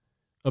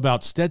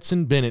about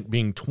Stetson Bennett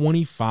being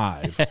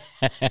 25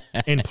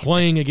 and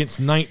playing against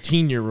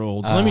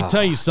 19-year-olds. Let me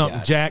tell you something,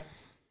 God. Jack.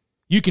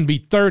 You can be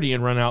 30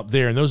 and run out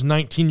there, and those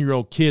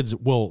 19-year-old kids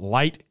will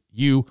light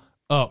you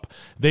up.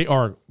 They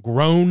are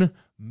grown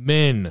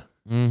men.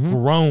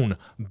 Grown,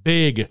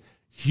 big,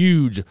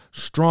 huge,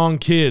 strong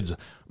kids.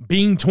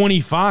 Being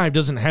 25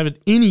 doesn't have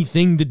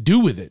anything to do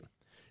with it.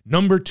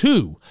 Number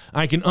 2,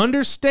 I can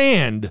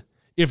understand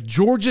if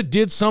Georgia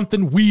did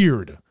something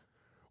weird,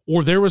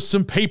 or there was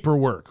some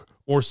paperwork,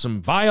 or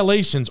some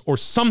violations, or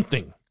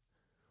something.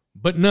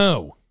 But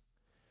no.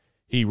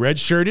 He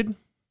redshirted.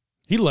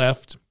 He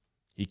left.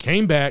 He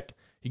came back.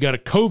 He got a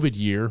COVID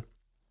year.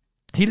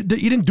 He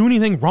didn't do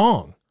anything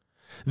wrong.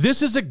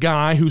 This is a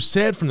guy who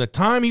said from the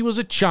time he was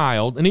a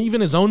child, and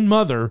even his own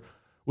mother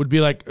would be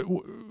like,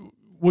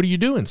 what are you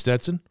doing,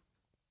 Stetson?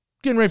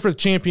 Getting ready for the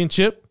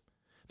championship.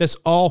 That's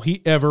all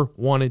he ever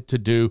wanted to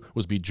do,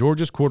 was be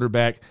Georgia's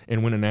quarterback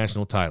and win a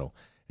national title.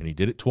 And he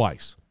did it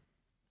twice.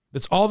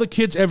 That's all the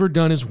kid's ever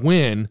done is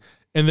win.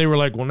 And they were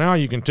like, well, now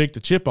you can take the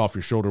chip off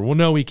your shoulder. Well,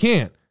 no, he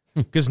can't.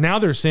 Because now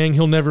they're saying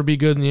he'll never be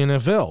good in the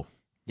NFL.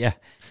 Yeah.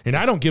 And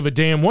I don't give a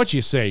damn what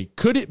you say.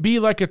 Could it be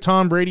like a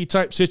Tom Brady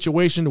type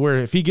situation where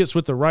if he gets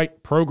with the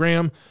right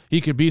program, he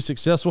could be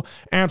successful?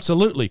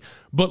 Absolutely.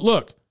 But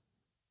look,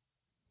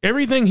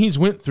 everything he's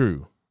went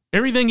through,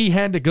 everything he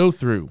had to go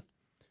through,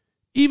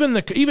 even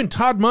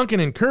Todd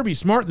Monken and Kirby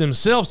Smart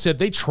themselves said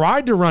they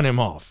tried to run him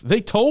off.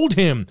 They told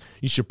him,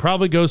 you should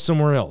probably go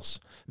somewhere else.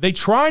 They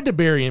tried to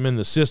bury him in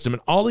the system,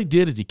 and all he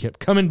did is he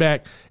kept coming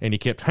back, and he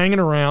kept hanging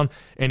around,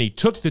 and he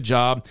took the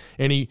job,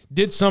 and he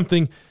did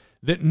something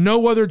that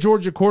no other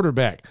Georgia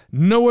quarterback,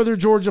 no other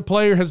Georgia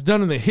player has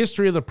done in the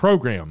history of the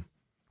program.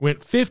 Went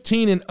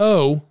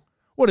 15-0.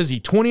 What is he,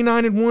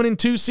 29-1 in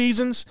 2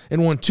 seasons,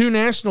 and won 2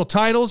 national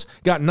titles,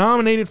 got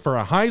nominated for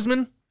a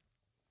Heisman?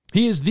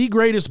 He is the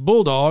greatest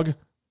Bulldog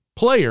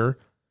player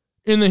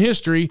in the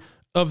history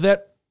of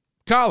that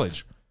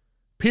college.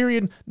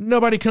 period.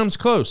 Nobody comes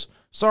close.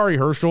 Sorry,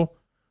 Herschel.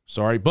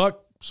 Sorry,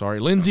 Buck. Sorry,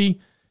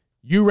 Lindsey.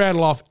 You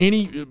rattle off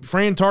any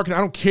Fran Tarkin, I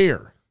don't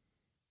care.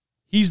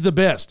 He's the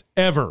best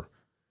ever.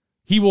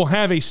 He will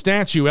have a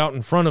statue out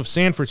in front of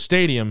Sanford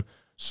Stadium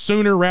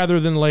sooner rather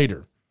than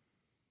later.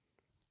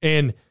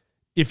 And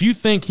if you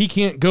think he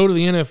can't go to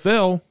the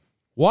NFL,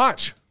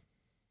 watch.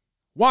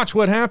 Watch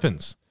what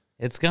happens.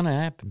 It's going to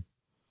happen.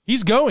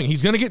 He's going.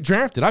 He's going to get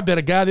drafted. I bet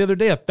a guy the other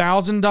day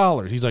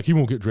 $1,000. He's like, he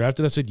won't get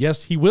drafted. I said,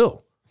 yes, he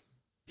will.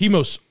 He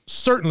most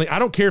certainly, I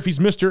don't care if he's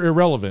Mr.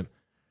 Irrelevant.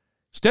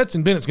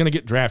 Stetson Bennett's going to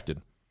get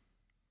drafted.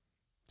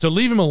 So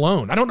leave him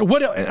alone. I don't know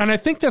what, and I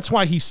think that's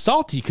why he's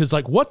salty, because,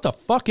 like, what the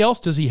fuck else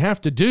does he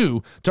have to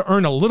do to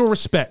earn a little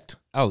respect?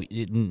 Oh,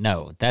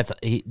 no,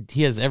 he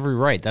has every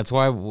right. That's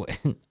why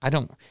I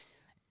don't,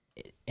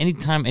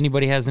 anytime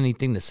anybody has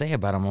anything to say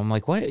about him, I'm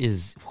like,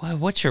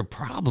 what's your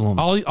problem?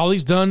 All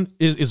he's done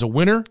is a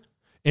winner.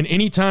 And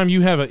anytime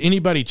you have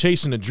anybody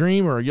chasing a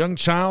dream or a young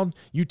child,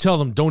 you tell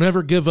them, don't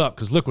ever give up,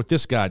 because look what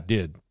this guy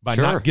did by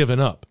not giving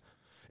up.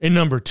 And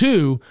number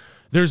two,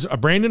 there's a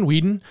Brandon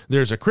Whedon,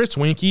 there's a Chris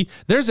Winkie,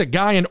 there's a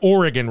guy in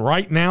Oregon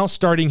right now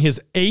starting his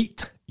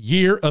 8th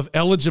year of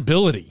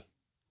eligibility.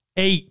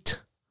 8.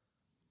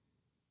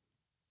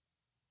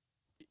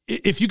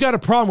 If you got a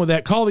problem with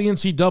that, call the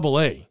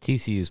NCAA.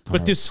 TCU's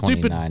But this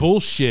 29. stupid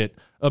bullshit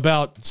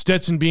about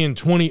Stetson being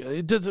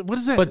 20, what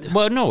is that?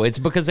 Well, no, it's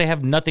because they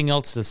have nothing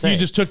else to say. You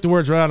just took the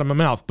words right out of my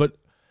mouth. But,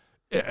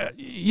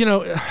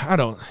 I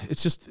don't.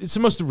 It's the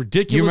most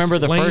ridiculous. You remember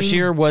the lame. first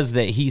year was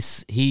that he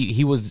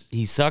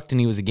sucked and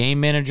he was a game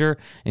manager,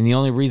 and the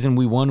only reason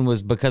we won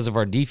was because of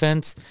our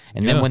defense.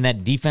 And then when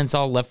that defense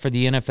all left for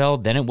the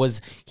NFL, then it was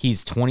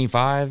he's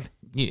 25.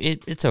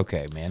 It's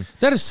okay, man.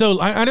 That is so.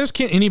 I just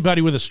can't.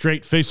 Anybody with a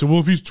straight face say, well,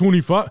 if he's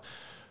 25,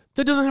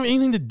 that doesn't have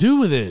anything to do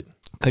with it.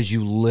 Because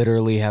you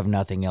literally have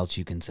nothing else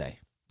you can say.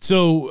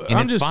 So and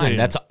I'm it's just fine.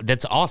 saying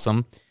That's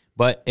awesome,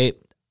 but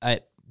it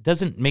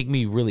doesn't make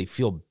me really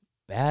feel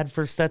bad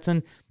for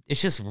Stetson.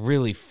 It's just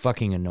really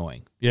fucking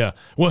annoying. Yeah.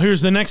 Well,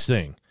 here's the next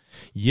thing.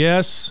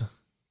 Yes,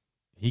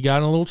 he got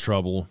in a little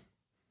trouble,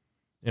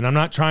 and I'm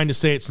not trying to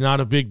say it's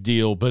not a big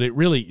deal, but it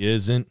really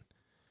isn't.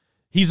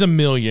 He's a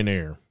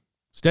millionaire.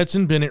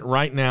 Stetson Bennett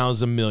right now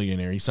is a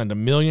millionaire. He signed $1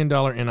 million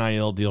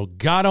NIL deal.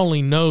 God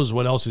only knows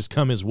what else has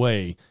come his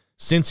way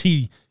since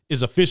he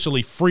is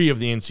officially free of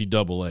the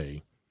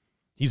NCAA.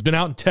 He's been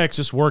out in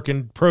Texas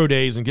working pro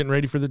days and getting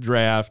ready for the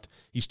draft.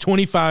 He's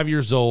 25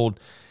 years old.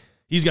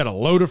 He's got a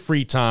load of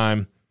free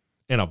time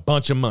and a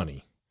bunch of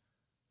money.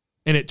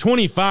 And at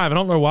 25, I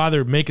don't know why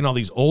they're making all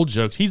these old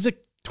jokes. He's a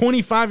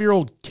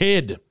 25-year-old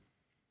kid.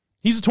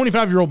 He's a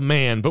 25-year-old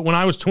man, but when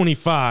I was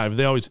 25,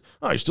 they always,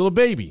 oh, you're still a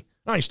baby.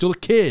 Oh, you're still a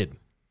kid.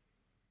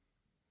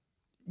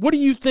 What do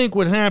you think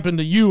would happen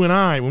to you and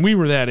I when we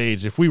were that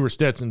age if we were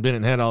Stetson Bennett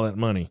and had all that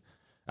money?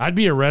 I'd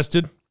be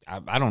arrested.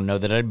 I don't know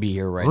that I'd be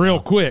here right now. Real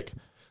quick.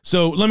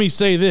 So let me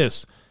say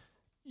this.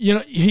 You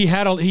know,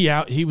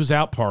 he was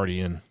out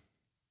partying.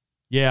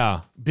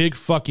 Yeah, big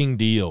fucking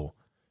deal.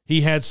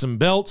 He had some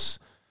belts.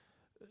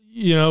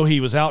 You know, he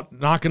was out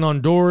knocking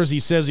on doors. He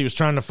says he was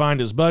trying to find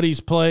his buddy's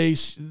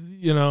place.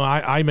 You know,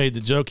 I made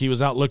the joke he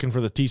was out looking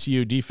for the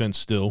TCU defense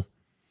still.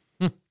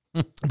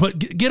 But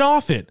get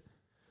off it.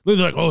 They're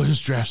like, oh,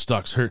 his draft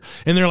stock's hurt.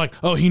 And they're like,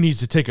 oh, he needs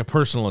to take a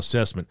personal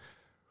assessment.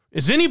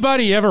 Has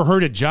anybody ever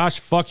heard of Josh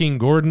fucking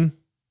Gordon?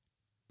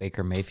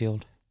 Baker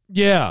Mayfield?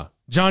 Yeah.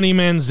 Johnny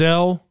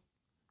Manziel.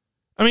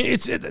 I mean,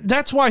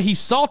 that's why he's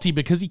salty,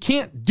 because he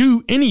can't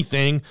do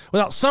anything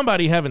without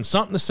somebody having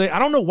something to say. I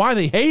don't know why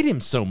they hate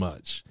him so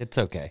much. It's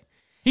okay.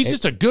 He's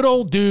just a good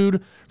old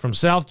dude from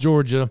South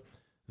Georgia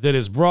that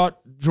has brought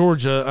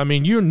Georgia. I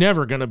mean, you're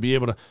never going to be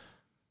able to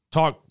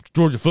talk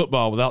Georgia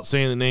football without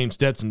saying the name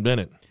Stetson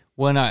Bennett.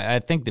 Well, I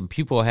think that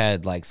people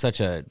had like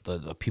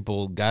the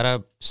people got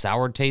a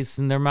sour taste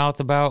in their mouth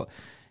about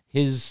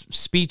his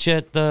speech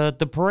at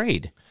the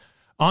parade.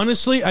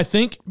 Honestly, I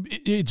think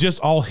it just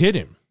all hit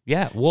him.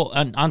 Yeah, well,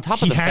 on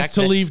top of the fact he has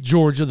to leave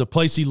Georgia, the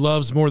place he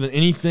loves more than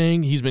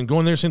anything. He's been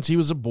going there since he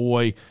was a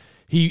boy.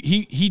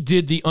 He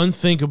did the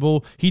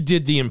unthinkable. He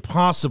did the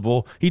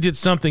impossible. He did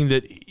something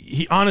that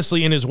he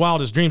honestly, in his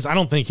wildest dreams, I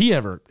don't think he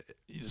ever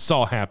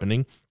saw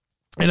happening.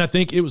 And I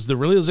think it was the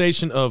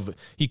realization of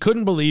he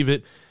couldn't believe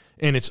it,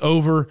 and it's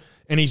over,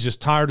 and he's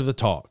just tired of the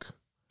talk.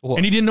 Well,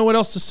 and he didn't know what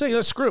else to say.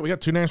 Let's screw it. We got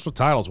 2 national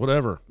titles,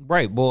 whatever.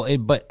 Right. Well,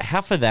 but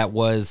half of that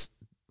was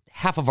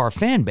half of our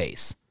fan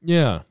base.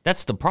 Yeah.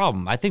 That's the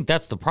problem. I think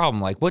that's the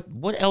problem. Like,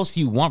 what else do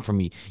you want from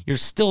me? You're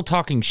still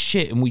talking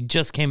shit, and we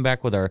just came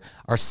back with our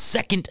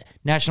second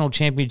national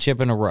championship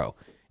in a row.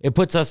 It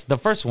puts us, the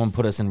first one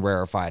put us in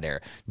rarefied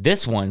air.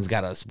 This one's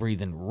got us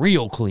breathing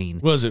real clean.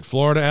 Was it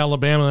Florida,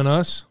 Alabama, and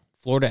us?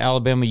 Florida,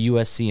 Alabama,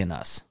 USC, and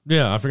us.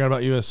 Yeah, I forgot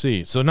about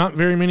USC. So not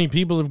very many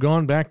people have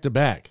gone back to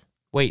back.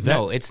 Wait,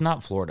 no, it's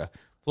not Florida.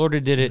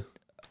 Florida did it.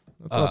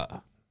 I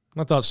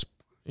thought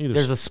either.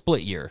 There's a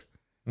split year.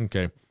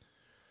 Okay.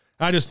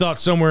 I just thought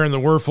somewhere in the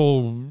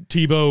Werfel,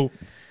 Tebow,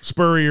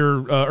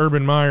 Spurrier,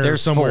 Urban Meyer,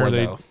 there's somewhere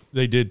 4,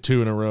 they did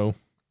 2 in a row.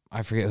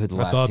 I forget who the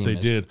last team is. I thought they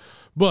did.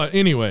 But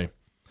anyway,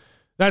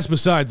 that's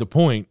beside the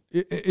point.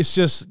 It's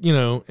just,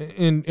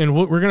 and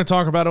we're going to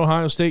talk about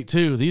Ohio State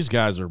too. These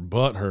guys are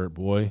butthurt,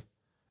 boy.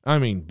 I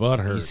mean,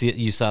 butthurt.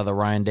 You saw the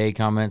Ryan Day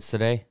comments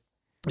today?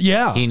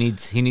 Yeah. He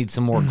needs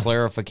some more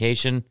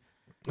clarification.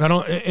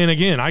 And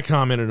again, I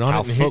commented on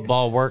how it.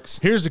 Football works.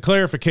 Here's the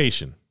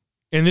clarification.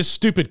 And this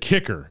stupid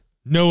kicker,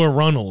 Noah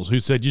Runnels, who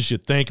said you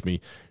should thank me.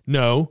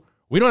 No,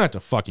 we don't have to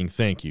fucking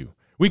thank you.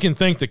 We can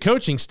thank the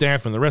coaching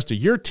staff and the rest of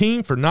your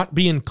team for not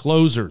being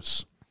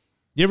closers.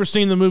 You ever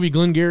seen the movie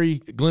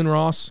Glenn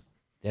Ross?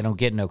 They don't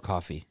get no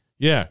coffee.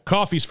 Yeah,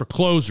 coffee's for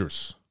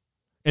closers.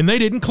 And they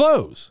didn't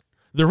close.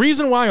 The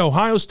reason why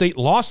Ohio State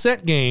lost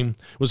that game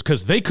was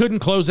because they couldn't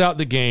close out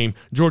the game.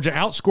 Georgia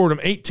outscored them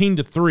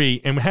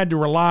 18-3 and had to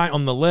rely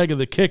on the leg of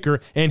the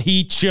kicker, and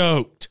he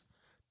choked.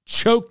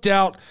 Choked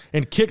out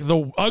and kicked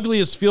the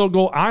ugliest field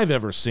goal I've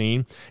ever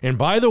seen. And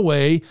by the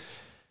way,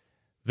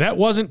 that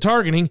wasn't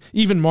targeting.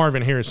 Even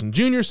Marvin Harrison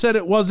Jr. said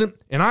it wasn't.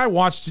 And I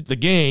watched the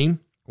game,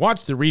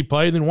 watched the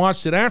replay, then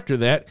watched it after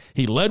that.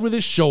 He led with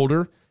his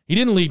shoulder. He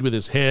didn't lead with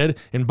his head.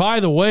 And by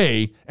the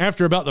way,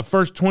 after about the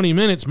first 20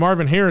 minutes,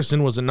 Marvin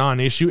Harrison was a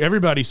non-issue.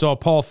 Everybody saw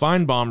Paul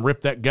Feinbaum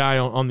rip that guy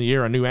on the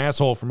air, a new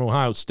asshole from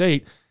Ohio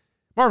State.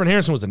 Marvin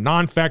Harrison was a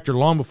non-factor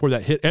long before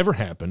that hit ever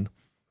happened.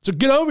 So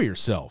get over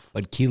yourself.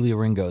 But Keely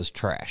Ringo's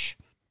trash.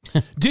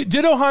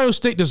 Did Ohio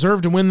State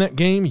deserve to win that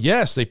game?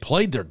 Yes, they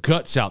played their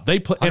guts out.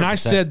 And I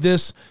said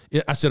this.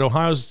 I said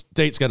Ohio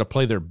State's got to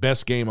play their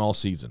best game all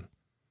season.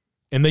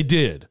 And they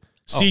did.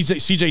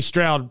 CJ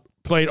Stroud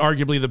played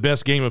arguably the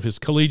best game of his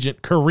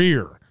collegiate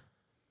career.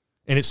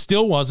 And it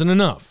still wasn't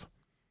enough.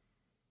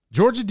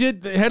 Georgia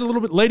they had a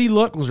little bit. Lady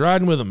Luck was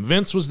riding with them.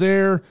 Vince was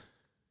there.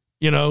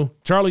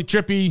 Charlie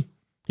Trippey,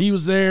 he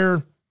was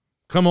there.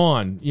 Come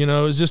on. It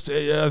was just,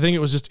 I think it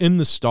was just in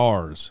the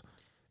stars.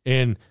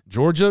 And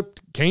Georgia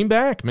came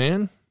back,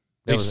 man.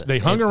 They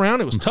hung around.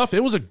 It was tough.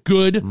 It was a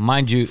good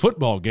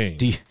football game.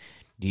 Do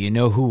you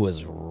know who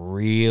was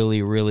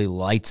really, really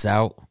lights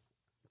out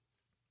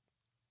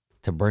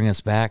to bring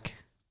us back?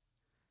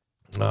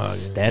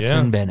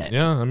 Stetson Bennett.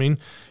 Yeah, I mean,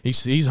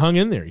 he's hung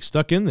in there. He's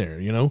stuck in there,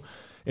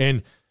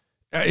 And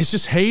it's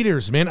just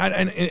haters, man.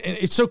 And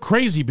it's so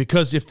crazy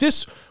because if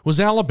this was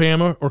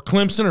Alabama or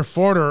Clemson or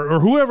Florida or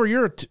whoever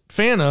you're a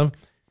fan of,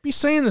 you'd be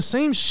saying the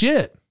same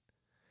shit.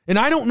 And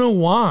I don't know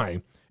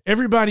why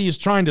everybody is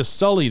trying to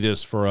sully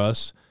this for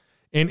us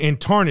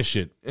and tarnish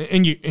it.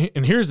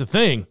 And here's the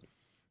thing.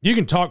 You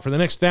can talk for the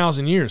next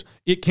 1,000 years.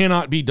 It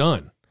cannot be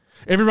done.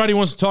 Everybody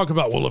wants to talk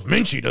about, well, if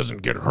Minchie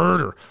doesn't get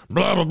hurt or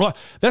blah, blah, blah.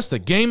 That's the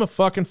game of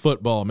fucking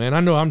football, man.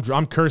 I know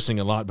I'm cursing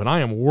a lot, but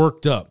I am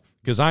worked up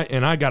because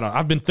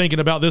I've been thinking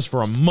about this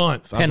for a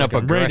month.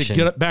 I'm ready to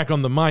get back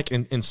on the mic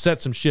and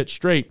set some shit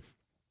straight.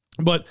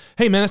 But,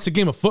 hey, man, that's the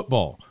game of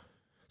football.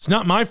 It's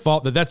not my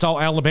fault that that's all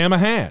Alabama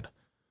had.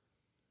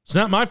 It's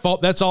not my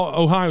fault that's all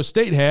Ohio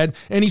State had,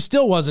 and he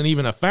still wasn't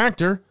even a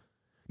factor.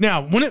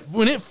 Now, when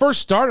it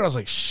first started, I was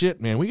like,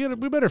 shit, man, we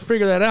better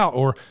figure that out,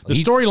 or the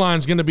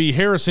storyline's going to be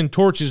Harrison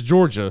torches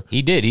Georgia.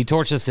 He did. He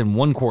torched us in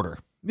one quarter.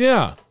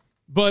 Yeah,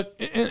 but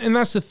and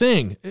that's the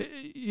thing.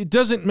 It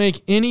doesn't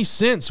make any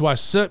sense why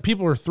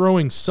people are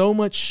throwing so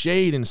much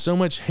shade and so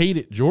much hate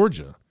at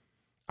Georgia.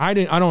 I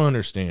don't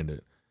understand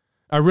it.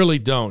 I really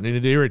don't, and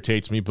it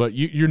irritates me. But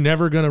you're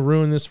never going to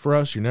ruin this for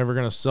us. You're never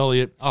going to sully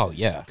it. Oh,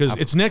 yeah. Because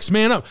it's next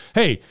man up.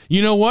 Hey,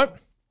 you know what?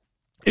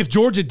 If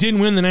Georgia didn't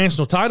win the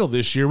national title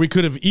this year, we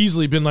could have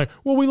easily been like,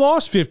 well, we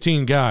lost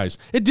 15 guys.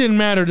 It didn't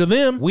matter to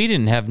them. We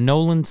didn't have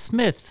Nolan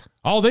Smith.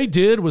 All they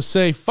did was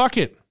say, fuck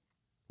it.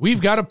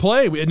 We've got to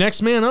play.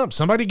 Next man up.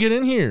 Somebody get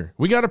in here.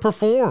 We got to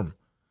perform.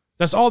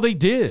 That's all they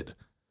did.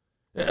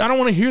 I don't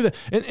want to hear that.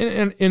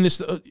 And this,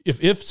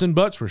 if ifs and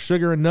buts were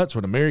sugar and nuts,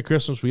 what a Merry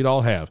Christmas we'd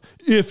all have.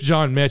 If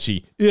John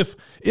Mechie.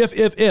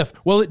 If.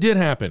 Well, it did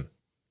happen.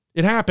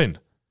 It happened.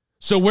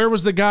 So where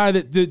was the guy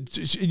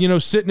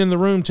that sitting in the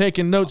room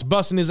taking notes,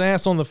 busting his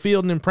ass on the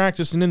field and then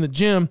practicing in the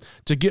gym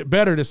to get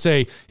better to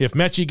say, if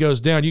Mechie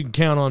goes down, you can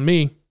count on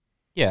me?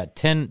 Yeah,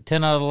 10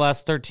 out of the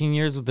last 13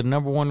 years with the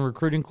number one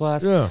recruiting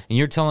class. Yeah. And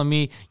you're telling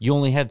me you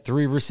only had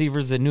 3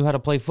 receivers that knew how to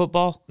play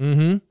football?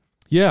 Mm-hmm.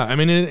 Yeah, I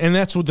mean, and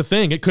that's what the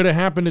thing. It could have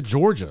happened to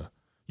Georgia.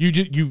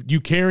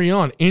 You carry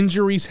on.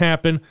 Injuries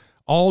happen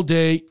all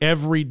day,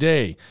 every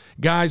day.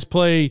 Guys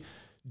play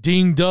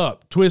dinged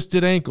up,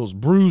 twisted ankles,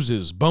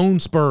 bruises,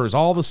 bone spurs,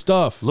 all the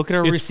stuff. Look at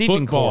our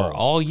receiving core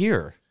all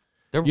year.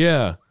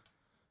 Yeah.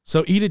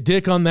 So eat a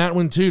dick on that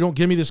one, too. Don't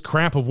give me this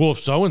crap of Wolf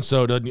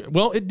so-and-so.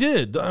 Well, it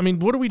did. I mean,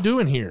 what are we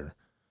doing here?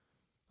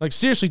 Like,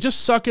 seriously,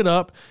 just suck it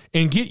up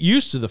and get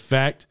used to the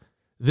fact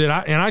that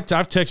I've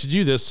texted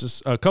you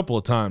this a couple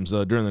of times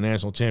during the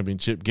national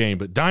championship game,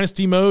 but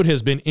Dynasty mode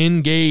has been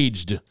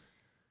engaged.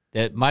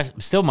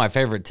 My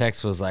favorite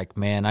text was like,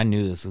 man, I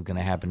knew this was going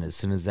to happen as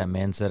soon as that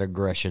man said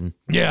aggression.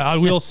 Yeah, I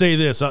will say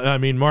this. I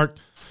mean, Mark,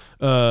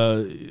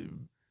 I'll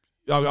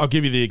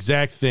give you the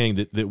exact thing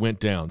that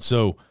went down.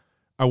 So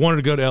I wanted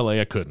to go to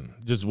L.A. I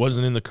couldn't. Just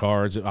wasn't in the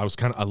cards. I was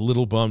kind of a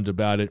little bummed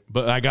about it,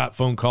 but I got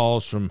phone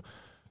calls from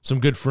some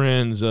good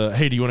friends.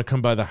 Hey, do you want to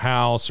come by the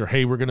house? Or,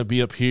 hey, we're going to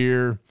be up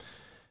here.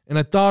 And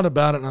I thought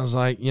about it, and I was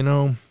like,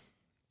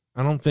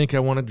 I don't think I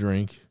want to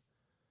drink.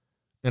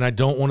 And I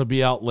don't want to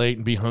be out late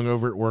and be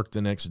hungover at work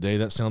the next day.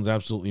 That sounds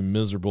absolutely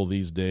miserable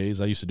these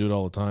days. I used to do it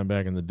all the time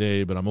back in the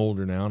day, but I'm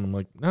older now, and I'm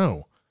like,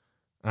 no.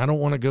 I don't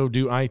want to go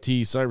do IT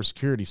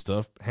cybersecurity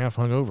stuff half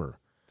hungover.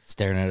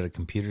 Staring at a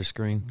computer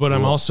screen. But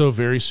I'm also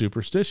very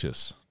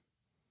superstitious.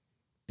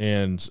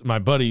 And my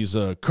buddies,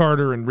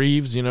 Carter and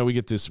Reeves, we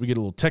get a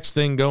little text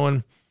thing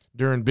going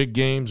during big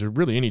games, or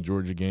really any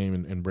Georgia game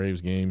and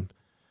Braves game.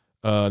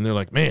 And they're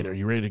like, man, are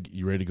you ready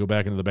to go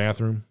back into the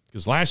bathroom?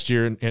 Because last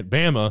year at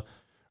Bama,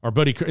 our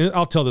buddy,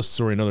 I'll tell this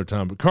story another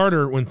time, but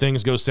Carter, when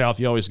things go south,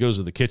 he always goes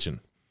to the kitchen.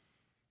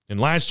 And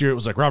last year it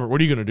was like, Robert, what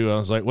are you going to do? I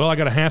was like, well, I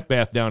got a half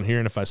bath down here,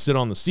 and if I sit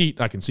on the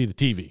seat, I can see the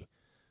TV.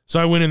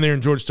 So I went in there,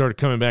 and Georgia started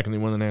coming back, and they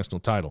won the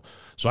national title.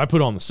 So I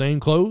put on the same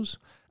clothes,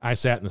 I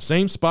sat in the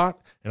same spot,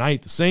 and I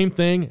ate the same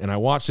thing, and I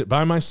watched it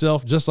by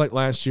myself, just like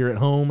last year at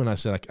home, and I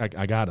said,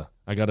 I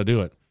gotta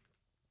do it.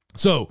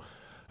 So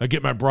I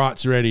get my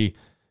brats ready,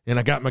 and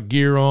I got my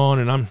gear on,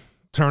 and I'm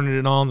turning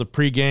it on the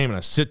pregame, and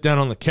I sit down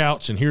on the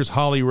couch, and here's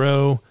Holly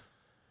Rowe.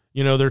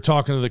 They're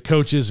talking to the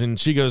coaches, and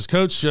she goes,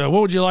 Coach, what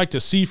would you like to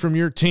see from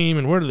your team,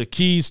 and what are the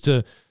keys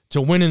to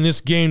winning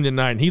this game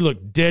tonight? And he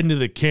looked dead into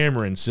the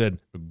camera and said,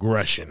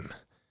 aggression.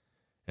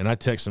 And I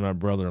texted my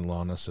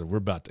brother-in-law, and I said, we're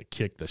about to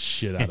kick the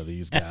shit out of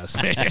these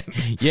guys, man.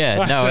 Yeah,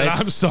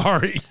 I'm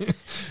sorry.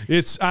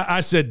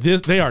 I said,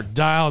 they are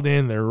dialed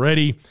in. They're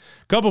ready.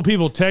 A couple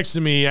people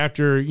texted me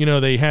after,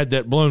 they had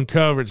that blown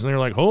coverage, and they were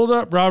like, hold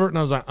up, Robert. And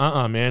I was like,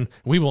 man,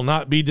 we will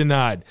not be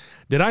denied.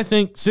 Did I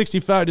think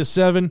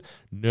 65-7?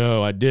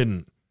 No, I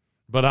didn't.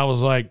 But I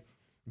was like,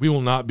 we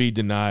will not be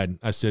denied.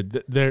 I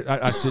said,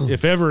 I said,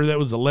 if ever that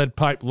was a lead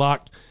pipe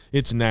locked,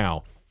 it's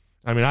now.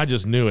 I mean, I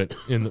just knew it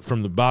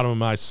from the bottom of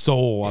my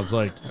soul. I was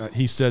like,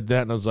 he said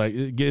that, and I was like,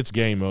 it's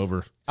game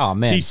over. Oh,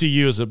 man.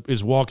 TCU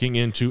is walking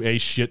into a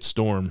shit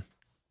storm.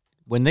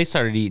 When they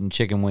started eating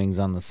chicken wings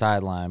on the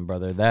sideline,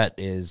 brother, that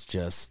was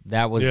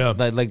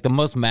like the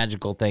most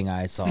magical thing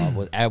I saw.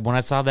 When I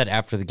saw that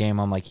after the game,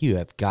 I'm like, you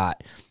have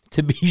got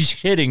to be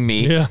shitting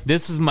me. Yeah.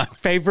 This is my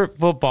favorite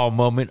football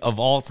moment of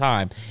all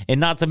time. And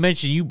not to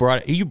mention, you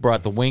brought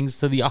the wings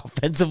to the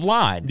offensive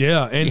line.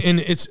 Yeah, and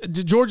it's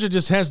Georgia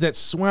just has that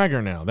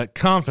swagger now, that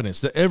confidence,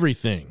 that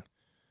everything.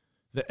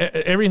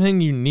 Everything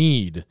you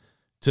need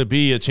to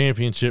be a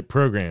championship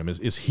program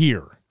is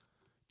here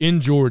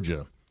in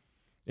Georgia.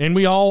 And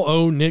we all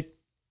owe Nick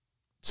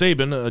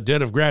Saban a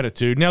debt of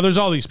gratitude. Now, there's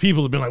all these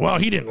people that have been like, well,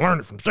 he didn't learn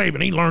it from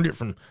Saban. He learned it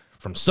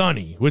from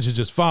Sonny, which is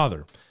his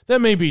father.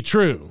 That may be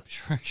true.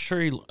 Sure,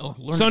 he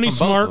learned Sonny from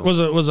Smart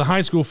both was a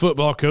high school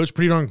football coach,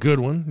 pretty darn good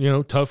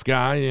one, tough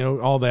guy,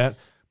 all that.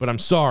 But I'm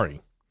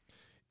sorry.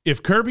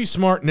 If Kirby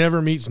Smart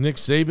never meets Nick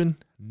Saban,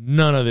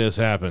 none of this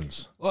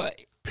happens. Well,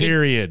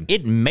 period.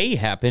 It may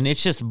happen.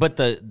 It's just, but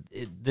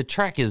the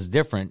track is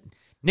different.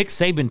 Nick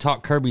Saban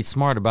taught Kirby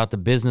Smart about the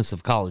business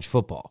of college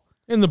football.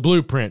 In the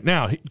blueprint.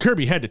 Now,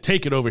 Kirby had to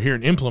take it over here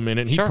and implement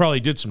it, and Sure. He probably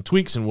did some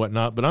tweaks and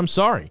whatnot, but I'm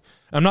sorry.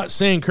 I'm not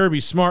saying Kirby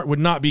Smart would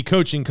not be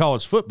coaching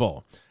college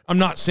football. I'm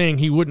not saying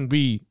he wouldn't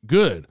be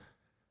good.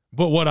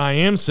 But what I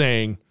am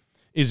saying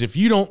is if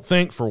you don't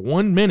think for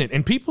 1 minute,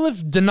 and people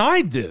have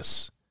denied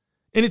this,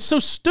 and it's so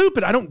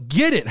stupid. I don't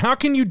get it. How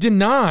can you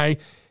deny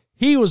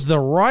he was the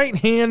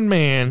right-hand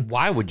man?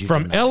 Why would you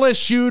From deny?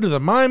 LSU to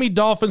the Miami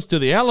Dolphins to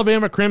the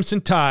Alabama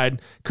Crimson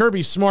Tide,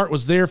 Kirby Smart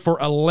was there for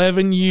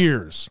 11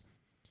 years.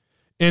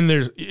 And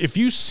if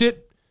you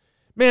sit,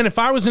 man, if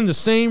I was in the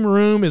same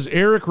room as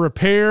Eric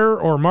Repair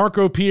or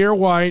Marco Pierre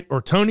White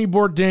or Tony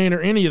Bourdain or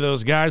any of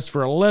those guys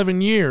for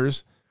 11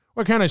 years,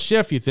 what kind of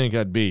chef you think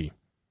I'd be?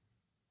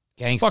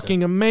 Gangster.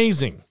 Fucking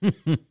amazing.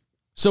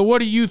 So what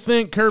do you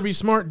think Kirby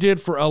Smart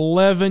did for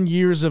 11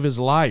 years of his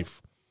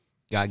life?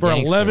 Got For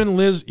gangster.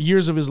 11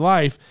 years of his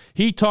life,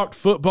 he talked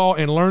football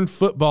and learned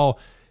football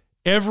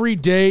every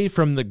day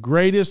from the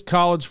greatest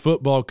college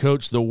football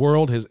coach the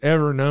world has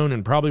ever known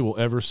and probably will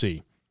ever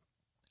see.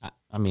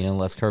 I mean,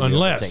 unless Kirby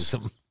takes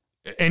him.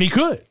 And he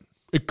could.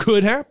 It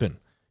could happen.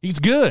 He's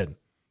good.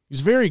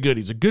 He's very good.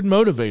 He's a good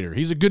motivator.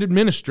 He's a good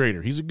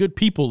administrator. He's a good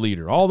people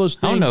leader. All those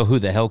things. I don't know who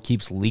the hell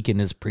keeps leaking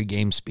his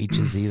pregame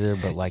speeches either,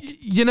 but like,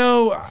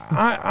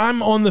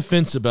 I'm on the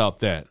fence about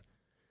that.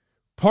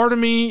 Part of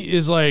me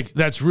is like,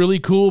 that's really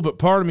cool, but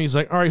part of me is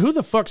like, all right, who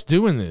the fuck's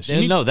doing this?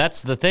 no,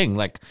 that's the thing.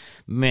 Like,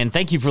 man,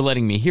 thank you for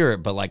letting me hear it,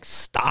 but like,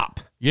 stop.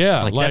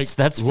 Yeah, like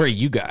that's for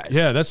you guys.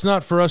 Yeah, that's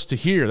not for us to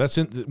hear. That's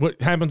what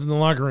happens in the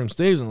locker room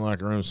stays in the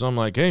locker room. So I'm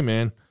like, hey,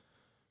 man,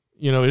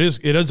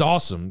 it is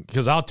awesome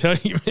because I'll tell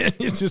you, man,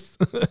 it's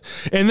just,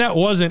 and that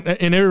wasn't,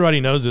 and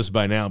everybody knows this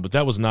by now, but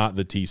that was not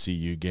the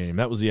TCU game.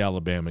 That was the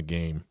Alabama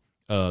game,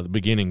 the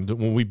beginning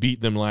when we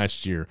beat them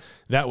last year.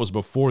 That was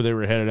before they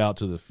were headed out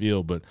to the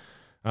field. But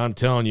I'm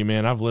telling you,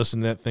 man, I've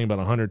listened to that thing about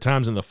 100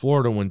 times in the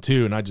Florida one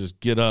too, and I just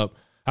get up.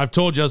 I've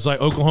told you I was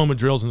like Oklahoma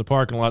drills in the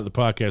parking lot of the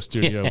podcast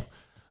studio. Yeah.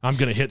 I'm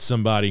gonna hit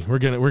somebody. We're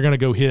gonna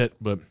go hit.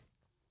 But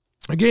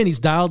again, he's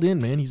dialed in,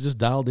 man. He's just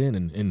dialed in,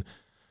 and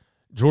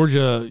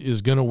Georgia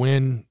is gonna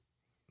win.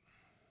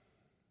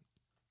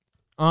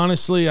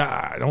 Honestly,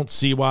 I don't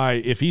see why.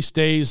 If he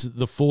stays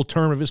the full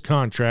term of his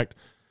contract,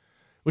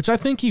 which I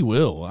think he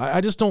will.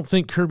 I just don't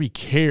think Kirby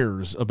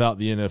cares about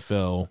the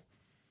NFL.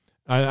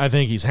 I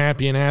think he's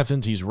happy in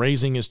Athens. He's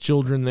raising his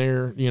children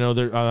there. You know,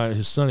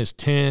 his son is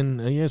 10.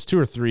 He has 2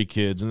 or 3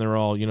 kids, and they're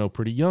all, you know,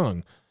 pretty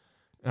young.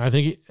 And I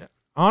think,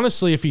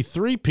 honestly, if he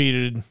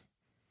three-peated,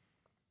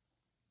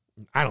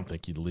 I don't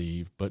think he'd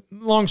leave. But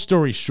long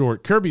story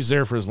short, Kirby's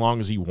there for as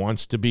long as he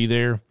wants to be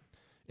there.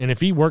 And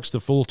if he works the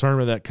full term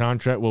of that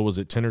contract, what was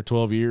it, 10 or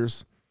 12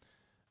 years?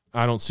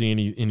 I don't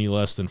see any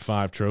less than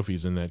 5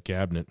 trophies in that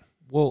cabinet.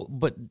 Well,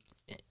 but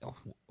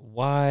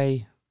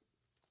why?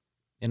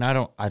 And I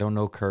don't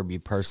know Kirby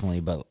personally,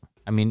 but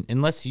I mean,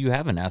 unless you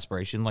have an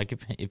aspiration, like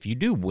if you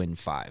do win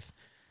 5,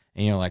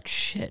 and you're like,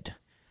 shit,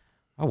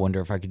 I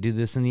wonder if I could do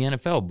this in the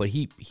NFL. But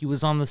he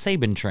was on the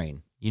Saban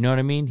train. You know what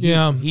I mean?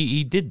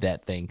 He did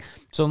that thing.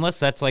 So unless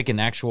that's like an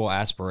actual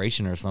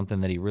aspiration or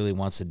something that he really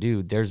wants to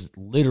do, there's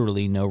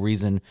literally no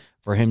reason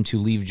for him to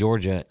leave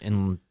Georgia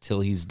until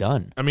he's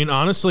done. I mean,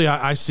 honestly,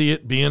 I see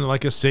it being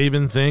like a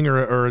Saban thing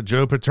or a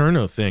Joe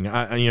Paterno thing.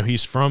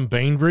 He's from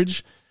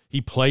Bainbridge. He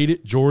played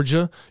at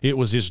Georgia. It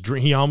was his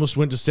dream. He almost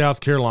went to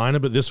South Carolina,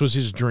 but this was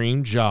his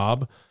dream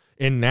job.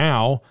 And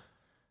now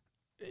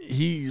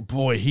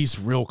he's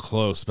real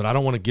close, but I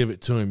don't want to give it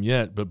to him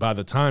yet. But by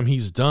the time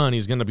he's done,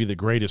 he's going to be the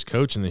greatest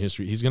coach in the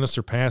history. He's going to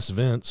surpass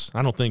Vince.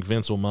 I don't think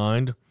Vince will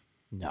mind.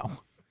 No.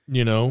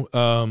 You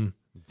know,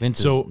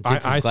 Vince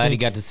is glad he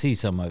got to see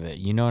some of it.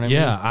 You know what I mean?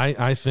 Yeah,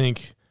 I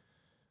think,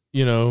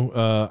 you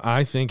know,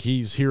 I think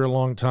he's here a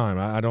long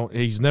time.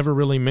 He's never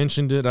really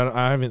mentioned it.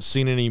 I haven't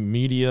seen any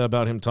media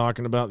about him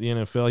talking about the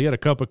NFL. He had a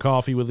cup of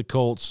coffee with the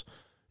Colts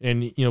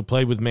and, you know,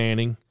 played with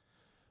Manning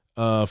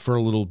for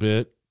a little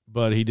bit,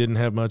 but he didn't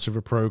have much of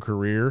a pro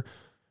career.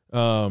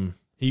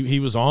 He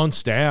was on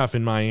staff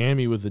in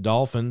Miami with the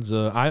Dolphins.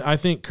 I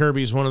think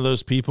Kirby's one of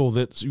those people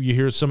that you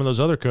hear some of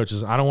those other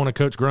coaches, I don't want to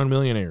coach grown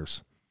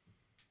millionaires.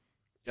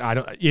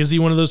 Is he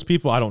one of those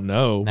people? I don't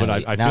know, but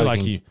I feel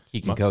like he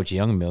can coach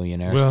young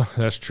millionaires. Well,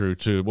 that's true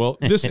too. Well,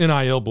 this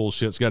NIL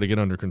bullshit's got to get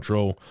under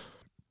control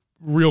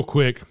real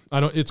quick.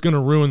 It's going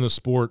to ruin the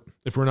sport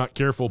if we're not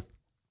careful.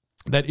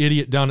 That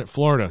idiot down at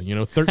Florida, you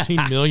know,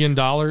 $13 million.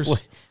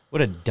 What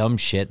a dumb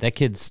shit. That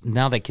kid's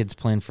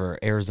playing for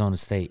Arizona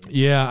State.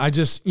 Yeah,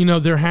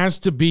 there has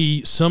to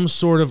be some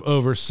sort of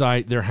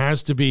oversight. There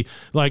has to be,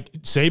 like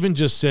Saban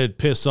just said,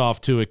 piss off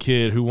to a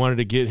kid who wanted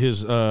to get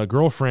his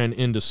girlfriend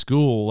into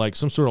school, like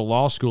some sort of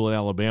law school at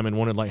Alabama, and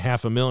wanted like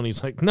 $500,000.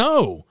 He's like,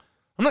 no,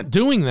 I'm not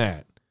doing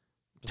that.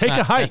 Take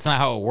a hike. That's not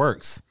how it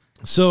works.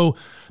 So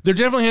there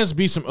definitely has to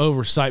be some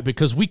oversight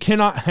because we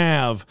cannot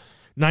have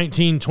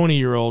 19,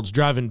 20-year-olds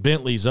driving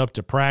Bentleys up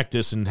to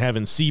practice and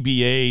having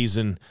CBAs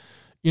and,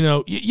 you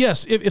know,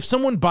 yes, if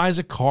someone buys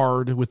a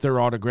card with their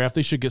autograph,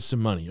 they should get some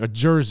money. A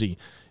jersey.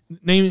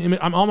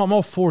 I'm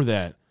all for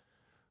that.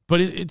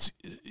 But it's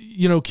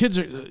you know,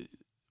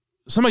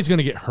 somebody's going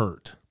to get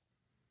hurt.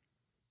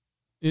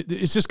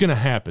 It's just going to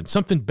happen.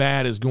 Something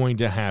bad is going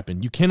to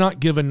happen. You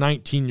cannot give a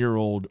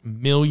 19-year-old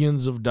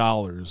millions of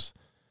dollars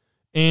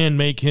and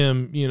make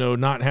him, you know,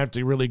 not have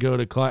to really go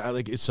to class.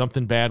 Like,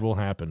 something bad will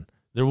happen.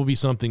 There will be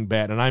something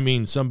bad. And I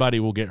mean,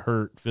 somebody will get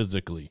hurt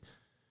physically.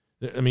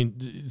 I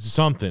mean,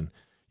 something.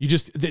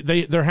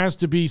 There has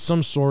to be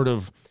some sort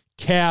of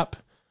cap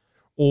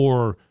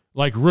or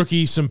like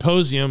rookie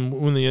symposium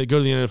when they go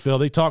to the NFL.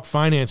 They talk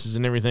finances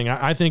and everything.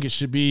 I think it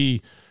should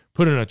be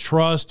put in a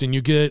trust and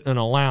you get an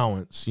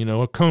allowance, you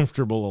know, a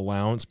comfortable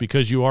allowance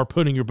because you are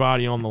putting your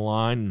body on the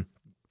line and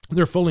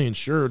they're fully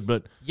insured.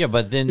 But yeah,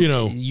 but then, you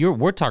know,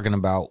 we're talking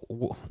about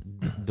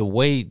the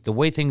way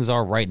things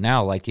are right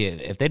now. Like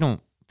if they're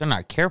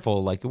not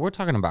careful, like we're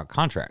talking about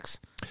contracts.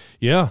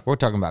 Yeah. We're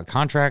talking about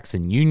contracts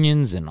and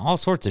unions and all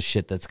sorts of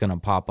shit that's going to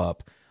pop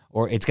up,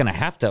 or it's going to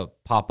have to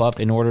pop up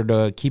in order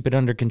to keep it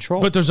under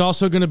control. But there's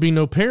also going to be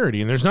no parity,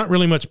 and there's not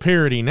really much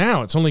parity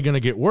now. It's only going to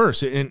get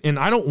worse. And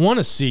I don't want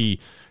to see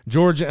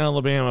Georgia,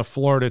 Alabama,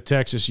 Florida,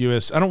 Texas,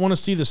 I don't want to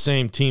see the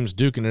same teams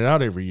duking it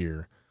out every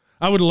year.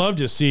 I would love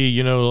to see,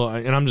 you know,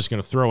 and I'm just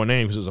going to throw a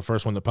name because it was the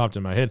first one that popped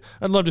in my head.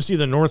 I'd love to see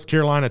the North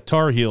Carolina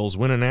Tar Heels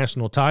win a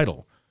national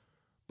title.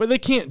 But they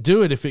can't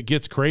do it if it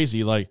gets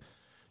crazy. Like,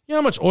 you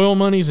know how much oil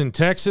money's in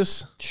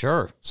Texas?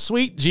 Sure.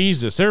 Sweet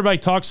Jesus. Everybody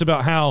talks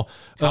about how...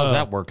 How's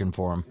that working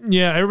for them?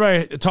 Yeah,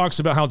 everybody talks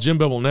about how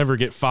Jimbo will never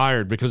get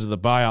fired because of the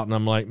buyout. And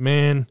I'm like,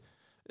 man,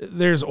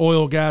 there's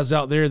oil guys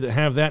out there that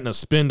have that in a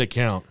spend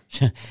account.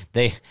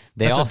 That's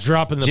all a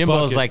drop in the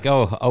Jimbo's bucket. Like,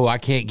 oh, I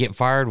can't get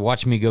fired.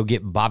 Watch me go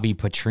get Bobby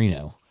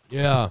Petrino.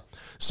 Yeah.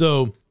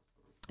 So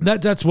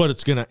that's what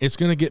it's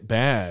gonna get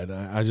bad.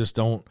 I just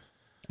don't...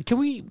 Can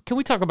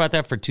we talk about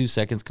that for 2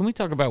 seconds? Can we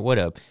talk about what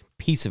a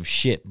piece of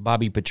shit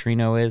Bobby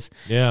Petrino is?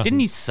 Yeah. Didn't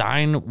he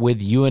sign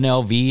with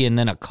UNLV and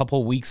then a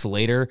couple weeks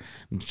later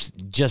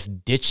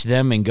just ditch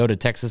them and go to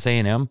Texas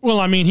A&M? Well,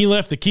 I mean, he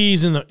left the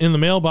keys in the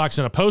mailbox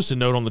and a Post-it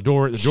note on the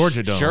door at the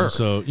Georgia Dome. Sure.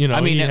 So, you know,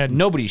 I mean,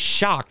 nobody's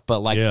shocked,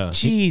 but like, yeah.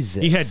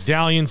 Jesus. He had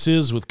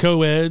dalliances with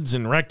co-eds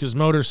and wrecked his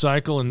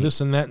motorcycle and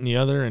this and that and the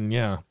other. And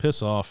yeah,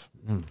 piss off.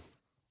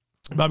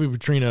 Bobby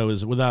Petrino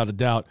is without a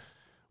doubt,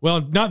 well,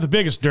 not the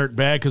biggest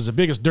dirtbag, because the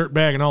biggest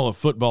dirtbag in all of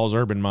football is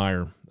Urban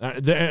Meyer.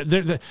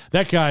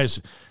 That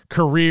guy's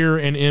career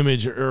and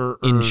image are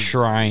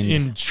enshrined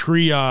in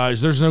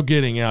triage. There's no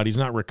getting out. He's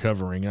not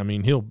recovering. I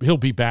mean, he'll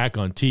be back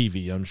on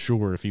TV, I'm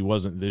sure, if he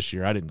wasn't this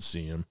year. I didn't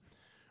see him,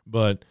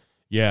 but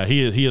yeah,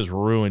 he has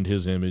ruined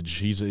his image.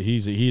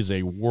 He's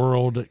a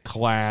world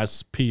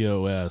class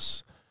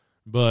POS,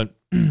 but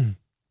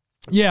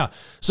yeah.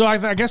 So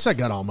I guess I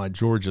got all my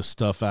Georgia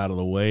stuff out of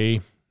the way.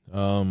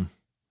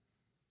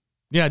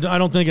 Yeah, I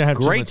don't think I have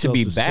great too much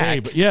to else be back. say,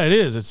 but yeah, it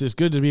is. It's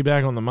good to be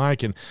back on the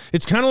mic, and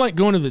it's kind of like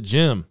going to the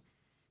gym.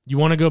 You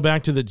want to go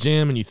back to the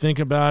gym, and you think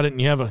about it,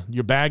 and you have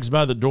your bag's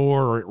by the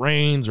door, or it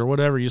rains, or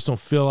whatever. You just don't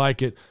feel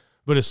like it.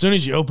 But as soon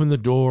as you open the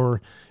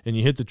door and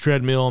you hit the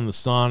treadmill and the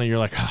sauna, you're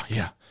like, oh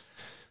yeah,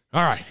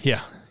 all right,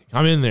 yeah,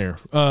 I'm in there.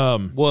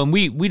 Well, and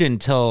we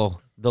didn't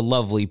tell the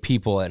lovely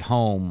people at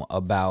home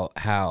about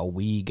how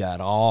we got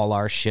all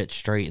our shit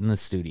straight in the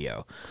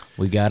studio.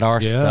 We got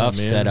our stuff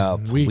set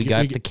up. We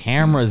got the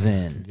cameras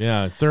in.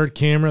 Yeah, third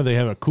camera. They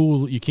have a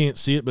cool, you can't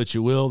see it, but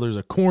you will. There's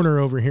a corner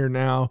over here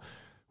now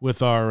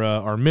with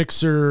our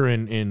mixer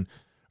and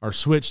our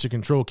switch to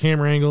control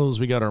camera angles.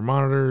 We got our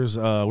monitors.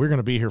 We're going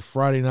to be here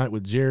Friday night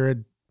with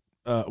Jared.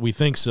 We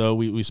think so.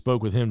 We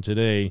spoke with him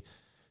today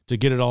to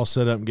get it all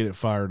set up and get it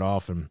fired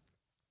off. And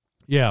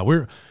yeah,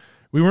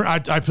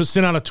 I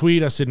sent out a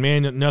tweet. I said,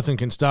 man, nothing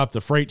can stop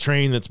the freight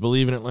train that's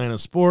believing Atlanta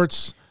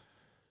sports.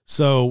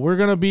 So we're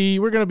gonna be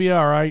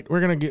all right. We're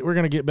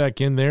gonna get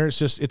back in there.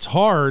 It's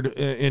hard,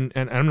 and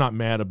I'm not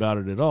mad about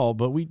it at all.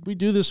 But we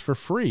do this for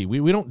free.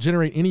 We don't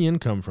generate any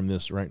income from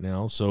this right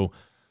now. So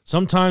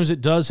sometimes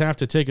it does have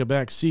to take a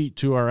back seat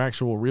to our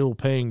actual real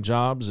paying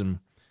jobs, and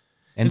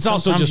it's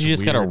also just you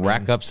just got to weird,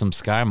 rack up some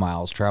sky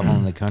miles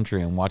traveling the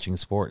country and watching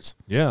sports.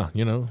 Yeah,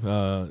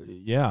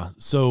 yeah.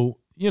 So.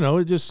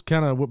 It just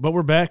kind of, but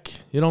we're back.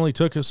 It only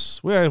took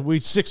us,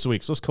 6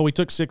 weeks. We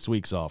took 6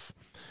 weeks off.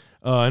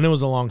 And it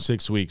was a long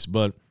 6 weeks.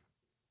 But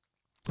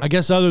I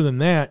guess other than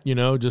that,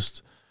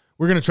 just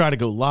we're going to try to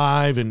go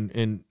live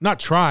and not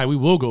try. We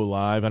will go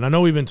live. And I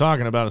know we've been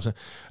talking about it.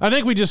 I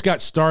think we just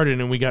got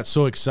started and we got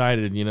so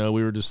excited. We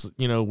were just,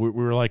 we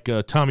were like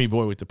Tommy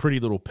Boy with the pretty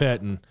little pet.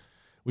 And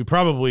we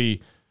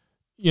probably,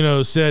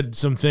 said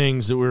some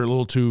things that were a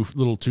little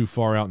too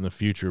far out in the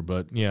future.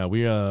 But yeah,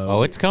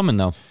 it's coming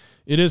though.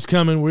 It is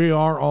coming. We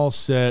are all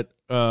set.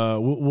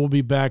 We'll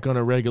be back on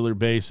a regular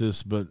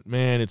basis, but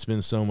man, it's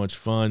been so much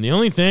fun. The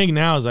only thing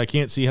now is I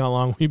can't see how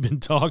long we've been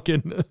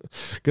talking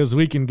because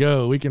we can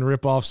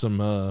rip off some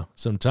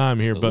time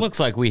here. But it looks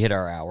like we hit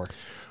our hour.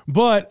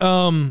 But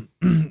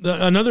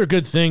another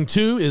good thing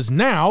too is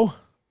now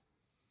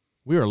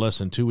we are less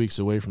than 2 weeks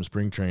away from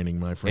spring training,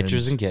 my friends.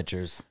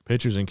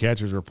 Pitchers and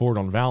catchers report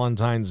on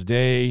Valentine's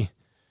Day.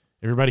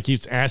 Everybody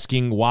keeps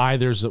asking why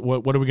there's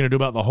what are we going to do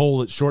about the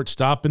hole at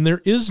shortstop? And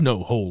there is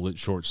no hole at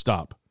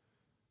shortstop.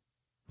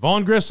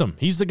 Vaughn Grissom,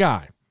 he's the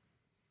guy.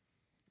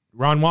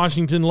 Ron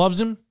Washington loves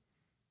him.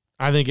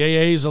 I think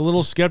AA is a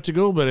little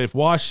skeptical, but if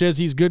Wash says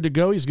he's good to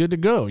go, he's good to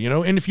go.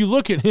 And if you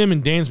look at him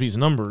and Dansby's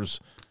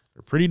numbers,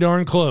 they're pretty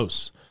darn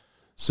close.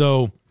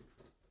 So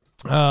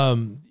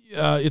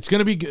it's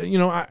going to be,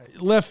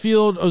 left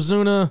field,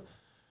 Ozuna.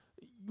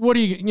 What are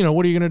you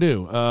going to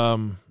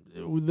do?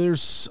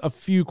 There's a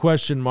few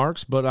question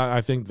marks, but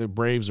I think the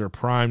Braves are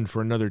primed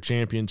for another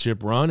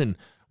championship run, and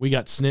we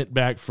got Snit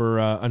back for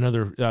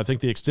another. I think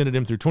they extended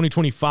him through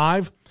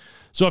 2025,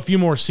 so a few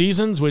more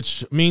seasons,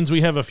 which means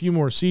we have a few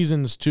more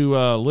seasons to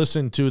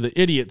listen to the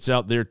idiots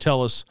out there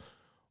tell us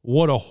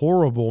what a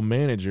horrible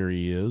manager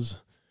he is,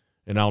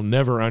 and I'll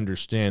never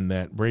understand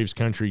that. Braves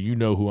country, you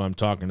know who I'm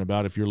talking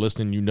about. If you're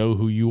listening, you know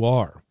who you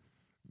are.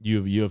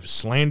 You have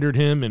slandered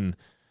him and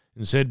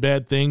said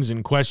bad things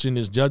and questioned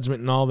his judgment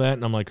and all that.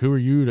 And I'm like, who are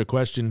you to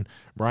question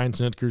Brian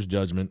Snitker's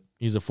judgment?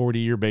 He's a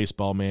 40-year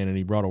baseball man, and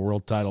he brought a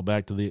world title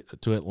back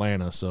to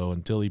Atlanta. So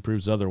until he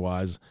proves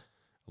otherwise,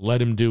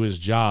 let him do his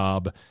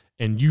job,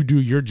 and you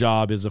do your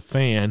job as a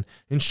fan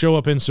and show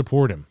up and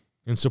support him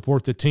and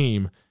support the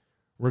team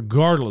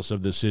regardless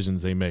of the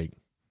decisions they make,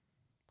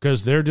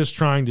 because they're just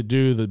trying to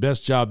do the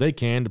best job they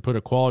can to put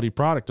a quality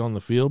product on the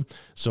field.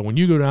 So when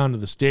you go down to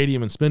the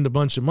stadium and spend a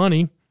bunch of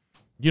money,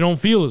 you don't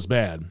feel as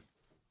bad.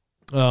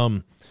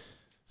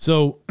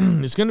 So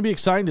it's going to be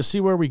exciting to see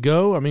where we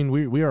go. I mean,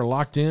 we are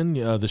locked in.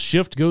 The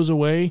shift goes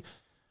away.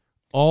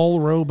 All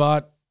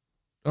robot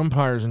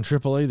umpires in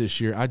AAA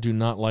this year. I do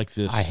not like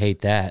this. I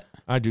hate that.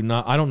 I do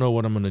not. I don't know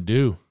what I'm going to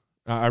do.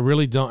 I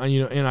really don't.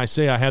 And I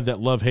say I have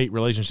that love-hate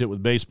relationship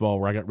with baseball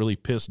where I got really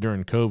pissed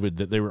during COVID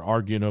that they were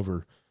arguing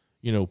over,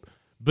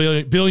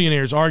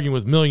 billionaires arguing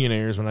with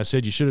millionaires when I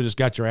said you should have just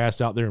got your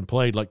ass out there and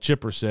played, like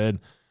Chipper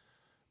said.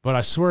 But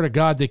I swear to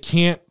God, they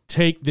can't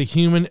take the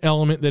human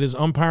element that is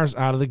umpires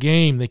out of the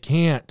game. They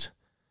can't.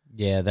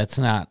 Yeah, that's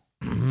not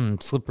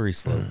slippery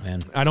slope,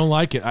 man. I don't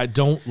like it. I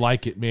don't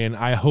like it, man.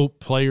 I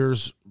hope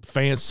players,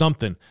 fans,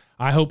 something.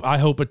 I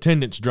hope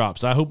attendance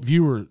drops. I hope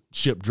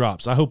viewership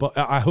drops. I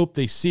hope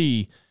they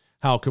see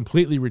how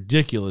completely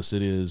ridiculous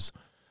it is.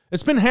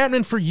 It's been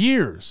happening for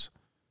years.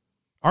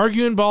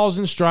 Arguing balls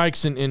and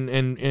strikes and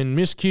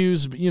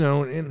miscues,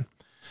 and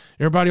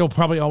everybody will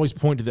probably always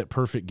point to that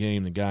perfect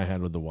game the guy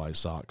had with the White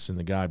Sox, and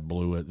the guy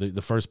blew it.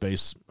 The first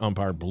base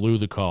umpire blew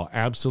the call,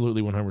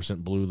 absolutely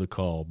 100% blew the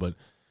call. But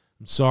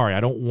I'm sorry,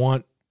 I don't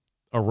want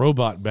a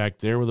robot back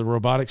there with a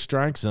robotic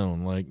strike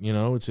zone. Like,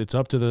 it's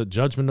up to the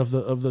judgment of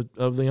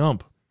the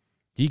ump.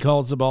 He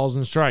calls the balls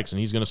and strikes, and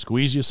he's going to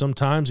squeeze you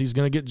sometimes. He's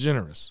going to get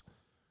generous.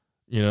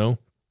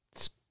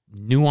 It's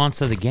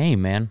nuance of the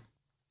game, man.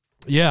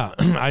 Yeah,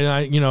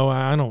 I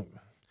don't.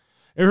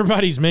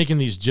 Everybody's making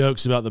these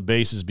jokes about the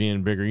bases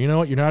being bigger. You know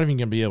what? You're not even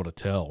going to be able to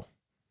tell.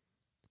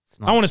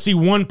 I want to see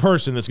one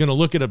person that's going to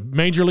look at a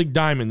Major League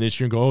Diamond this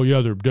year and go, "Oh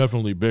yeah, they're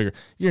definitely bigger."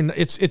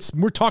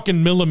 We're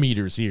talking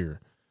millimeters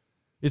here.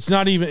 It's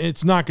not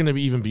going to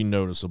even be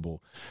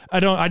noticeable. I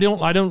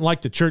don't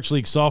like the church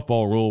league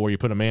softball rule where you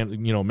put a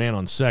man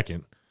on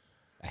second.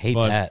 I hate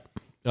that.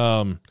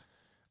 I'm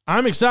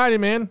excited,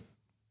 man.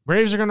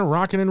 Braves are going to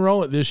rock it and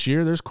roll it this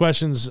year. There's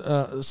questions,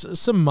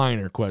 some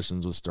minor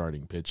questions with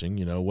starting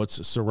pitching. What's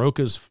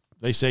Soroka's?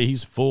 They say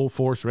he's full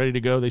force, ready to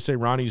go. They say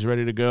Ronnie's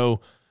ready to go.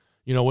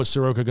 What's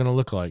Soroka going to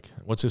look like?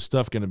 What's his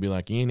stuff going to be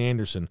like? Ian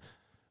Anderson.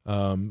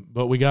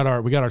 But we got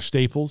our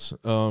staples.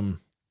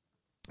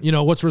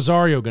 What's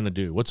Rosario going to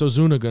do? What's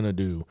Ozuna going to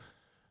do?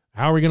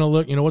 How are we going to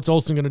look? What's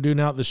Olsen going to do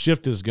now that the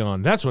shift is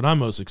gone? That's what I'm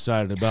most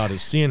excited about,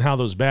 is seeing how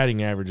those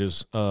batting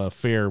averages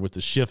fare with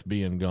the shift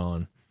being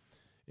gone.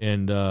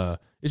 And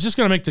it's just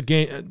going to make the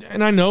game.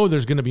 And I know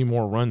there's going to be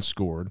more runs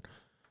scored.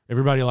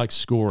 Everybody likes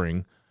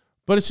scoring.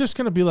 But it's just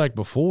going to be like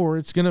before.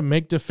 It's going to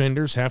make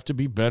defenders have to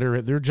be better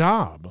at their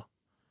job.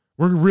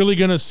 We're really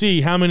going to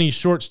see how many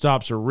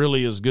shortstops are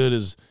really as good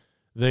as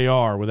they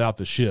are without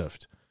the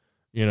shift.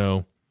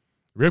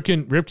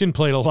 Ripken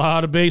played a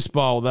lot of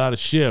baseball without a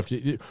shift.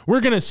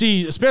 We're going to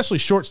see, especially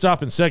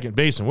shortstop and second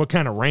baseman, what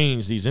kind of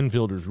range these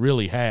infielders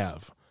really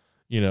have,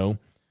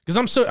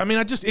 Because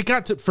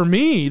for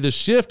me, the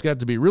shift got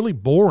to be really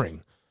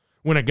boring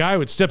when a guy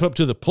would step up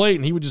to the plate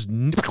and he would just,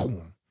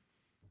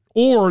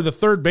 or the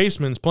third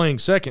baseman's playing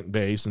second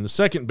base and the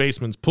second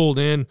baseman's pulled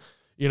in,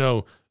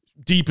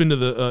 deep into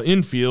the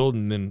infield,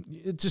 and then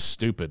it's just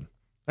stupid.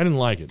 I didn't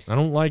like it. I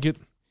don't like it.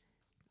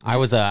 I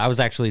was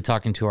actually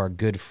talking to our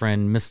good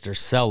friend Mr.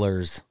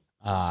 Sellers.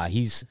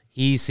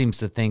 He seems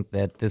to think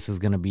that this is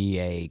going to be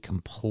a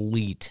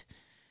complete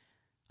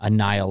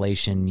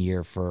annihilation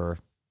year for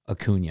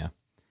Acuna.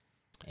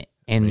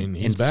 And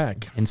he's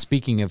back. And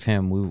speaking of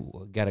him,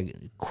 we got a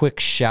quick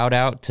shout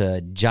out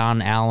to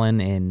John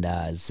Allen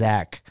and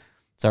Zach.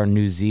 It's our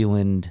New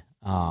Zealand,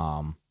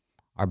 our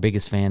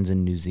biggest fans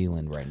in New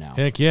Zealand right now.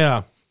 Heck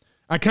yeah.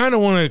 I kind of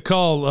want to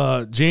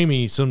call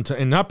Jamie sometime,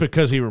 and not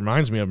because he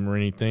reminds me of him or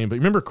anything, but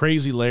remember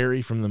Crazy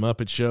Larry from The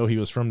Muppet Show? He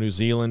was from New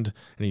Zealand,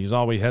 and he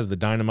always has the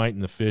dynamite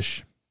and the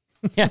fish.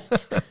 Yeah.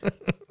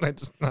 I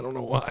don't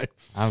know why.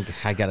 I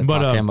got to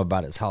talk to him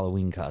about his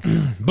Halloween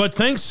costume. But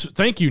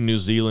thank you, New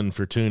Zealand,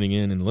 for tuning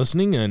in and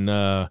listening.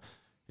 And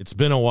it's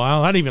been a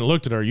while. I hadn't even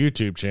looked at our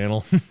YouTube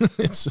channel.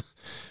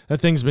 That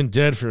thing's been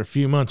dead for a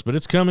few months, but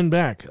it's coming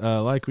back.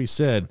 Like we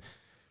said,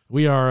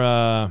 we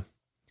are.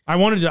 I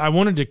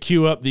wanted to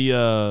queue up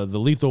the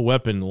Lethal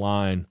Weapon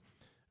line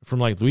from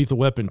like Lethal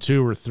Weapon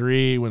 2 or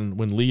 3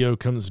 when Leo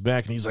comes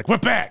back and he's like, "We're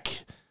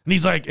back." And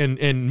he's like,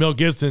 and Mel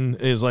Gibson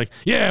is like,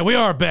 "Yeah, we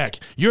are back.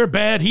 You're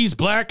bad. He's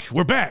black.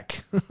 We're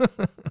back."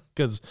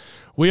 Because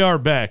we are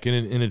back,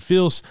 and it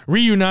feels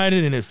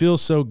reunited, and it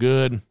feels so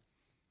good.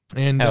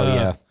 And hell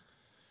yeah.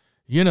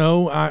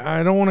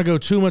 I don't want to go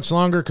too much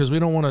longer because we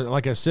don't want to.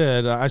 Like I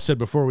said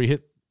before we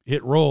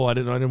hit roll, I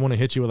didn't want to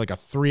hit you with like a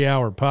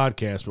 3-hour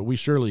podcast, but we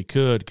surely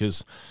could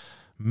because,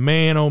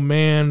 man, oh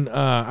man,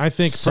 I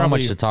think so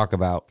much to talk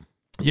about.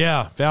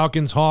 Yeah,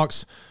 Falcons,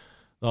 Hawks.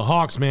 The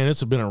Hawks, man,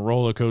 it's been a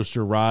roller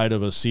coaster ride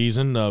of a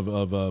season of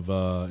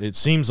it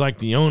seems like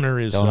the owner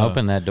is don't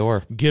open that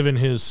door, giving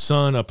his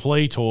son a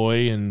play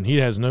toy, and he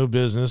has no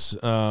business.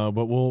 But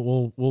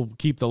we'll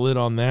keep the lid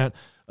on that.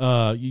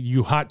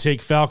 You hot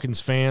take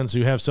Falcons fans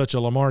who have such a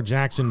Lamar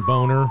Jackson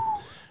boner,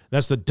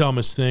 that's the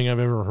dumbest thing I've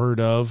ever heard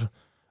of.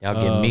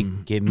 Y'all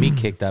get me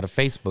kicked out of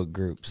Facebook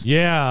groups.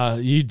 Yeah,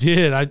 you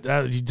did.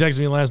 You texted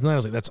me last night. I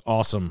was like, that's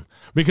awesome.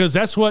 Because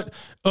that's what,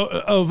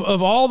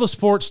 of all the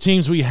sports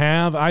teams we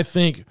have, I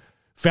think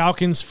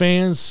Falcons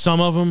fans, some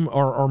of them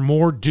are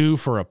more due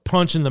for a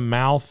punch in the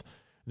mouth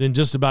than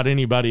just about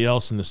anybody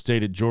else in the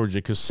state of Georgia.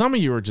 Because some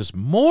of you are just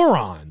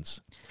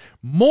morons,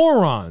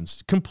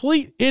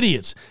 complete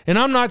idiots. And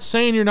I'm not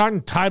saying you're not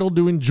entitled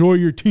to enjoy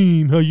your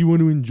team how you want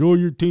to enjoy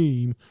your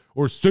team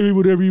or say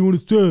whatever you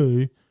want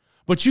to say.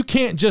 But you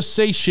can't just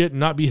say shit and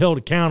not be held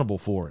accountable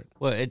for it.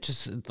 Well, it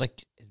just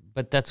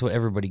but that's what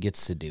everybody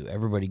gets to do.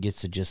 Everybody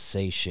gets to just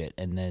say shit,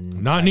 and then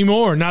not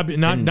anymore. Not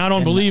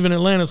on Believe in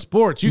Atlanta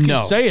Sports. You can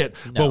say it,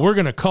 but we're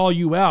going to call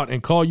you out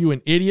and call you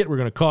an idiot. We're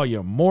going to call you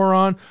a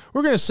moron.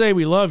 We're going to say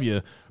we love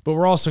you, but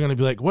we're also going to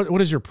be like,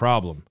 what is your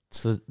problem?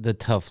 It's the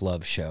tough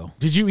love show.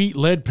 Did you eat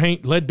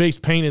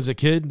lead-based paint as a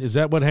kid? Is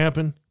that what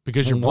happened?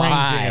 Because your brain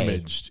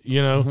damaged.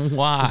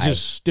 Why? It's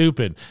just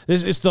stupid.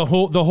 It's the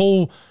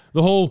whole.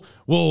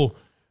 Well,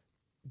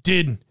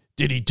 did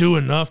he do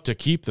enough to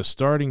keep the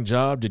starting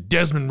job? Did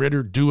Desmond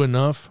Ridder do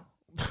enough?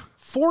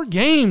 4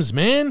 games,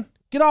 man.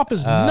 Get off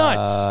his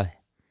nuts.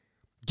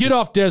 Get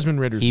off Desmond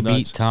Ritter's nuts. He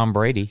beat Tom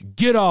Brady.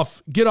 Get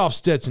off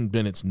Stetson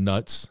Bennett's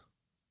nuts.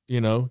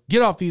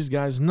 Get off these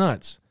guys'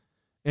 nuts.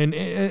 And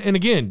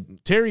again,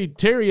 Terry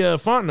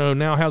Fontenot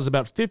now has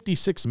about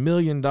 $56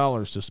 million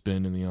to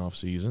spend in the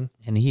offseason.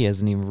 And he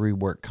hasn't even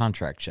reworked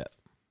contract yet.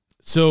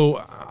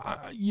 So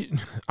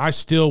I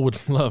still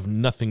would love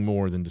nothing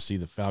more than to see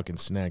the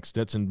Falcons snag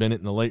Stetson Bennett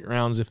in the late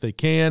rounds if they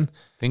can.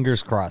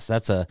 Fingers crossed.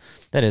 That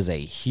is a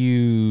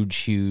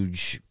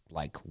huge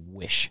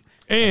wish.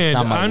 And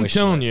I'm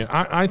telling you,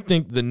 I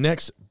think the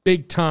next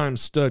big-time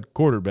stud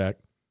quarterback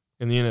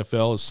in the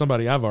NFL is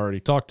somebody I've already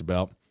talked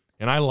about,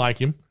 and I like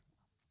him.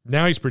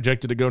 Now he's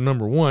projected to go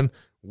number 1,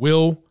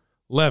 Will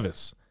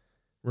Levis.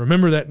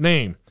 Remember that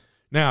name.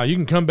 Now, you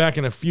can come back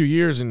in a few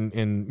years and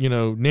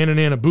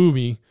nana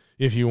booby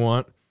if you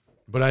want,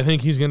 but I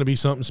think he's going to be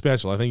something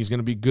special. I think he's going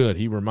to be good.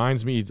 He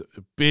reminds me, he's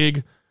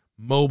big,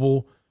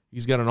 mobile.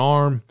 He's got an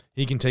arm.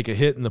 He can take a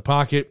hit in the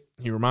pocket.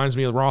 He reminds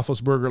me of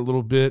Roethlisberger a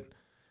little bit,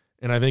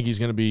 and I think he's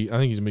going to be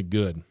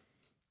good.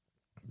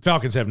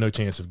 Falcons have no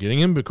chance of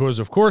getting him because,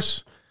 of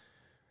course,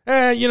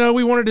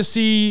 we wanted to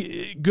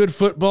see good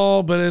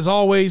football, but as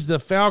always, the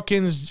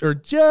Falcons are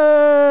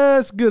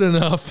just good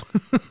enough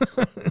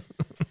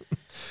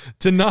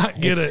to not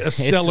get a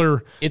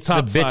stellar it's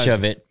top the bitch 5.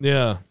 of it.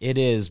 Yeah. It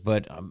is,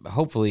 but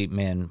hopefully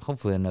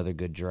another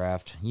good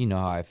draft. You know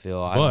how I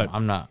feel.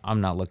 I'm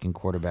not looking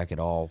quarterback at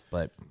all,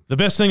 but the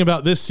best thing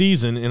about this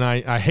season, and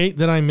I hate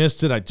that I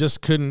missed it, I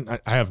just couldn't.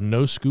 I have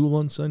no school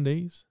on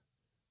Sundays.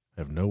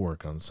 I have no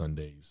work on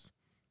Sundays.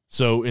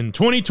 So in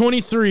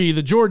 2023,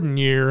 the Jordan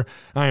year,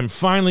 I am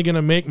finally going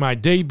to make my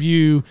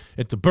debut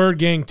at the Bird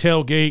Gang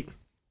tailgate.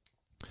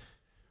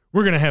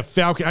 We're going to have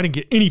Falcon. I didn't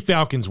get any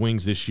Falcons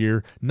wings this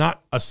year.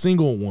 Not a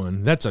single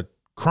one. That's a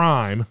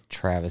crime.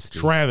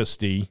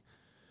 Travesty.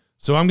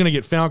 So I'm going to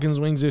get Falcons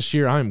wings this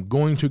year. I'm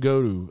going to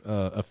go to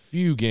a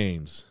few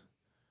games.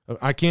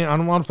 I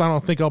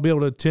don't think I'll be able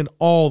to attend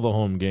all the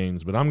home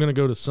games, but I'm going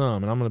to go to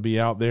some, and I'm going to be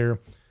out there.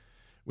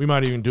 We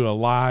might even do a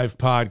live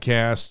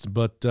podcast,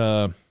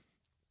 but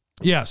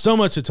yeah, so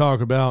much to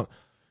talk about.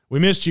 We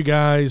missed you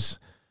guys.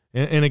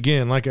 And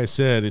again, like I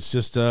said, it's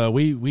just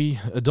we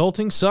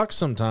adulting sucks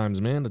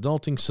sometimes, man.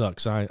 Adulting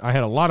sucks. I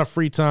had a lot of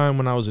free time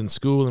when I was in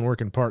school and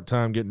working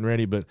part-time getting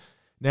ready, but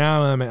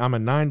now I'm a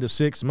 9 to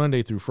 6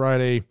 Monday through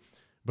Friday,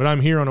 but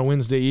I'm here on a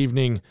Wednesday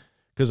evening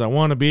because I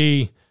want to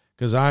be,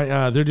 because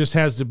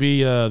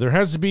there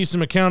has to be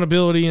some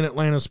accountability in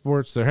Atlanta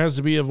sports. There has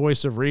to be a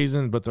voice of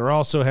reason, but there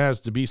also has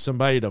to be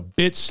somebody to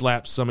bitch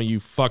slap some of you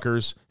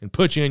fuckers and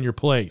put you in your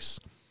place.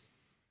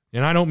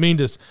 And I don't mean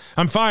to.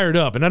 I'm fired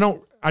up, and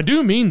I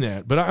do mean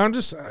that, but I'm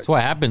just. That's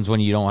what happens when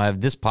you don't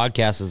have this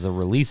podcast as a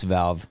release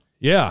valve.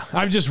 Yeah,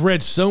 I've just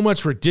read so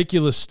much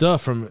ridiculous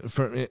stuff from,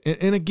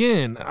 and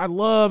again, I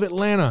love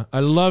Atlanta.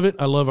 I love it.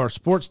 I love our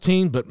sports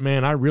team, but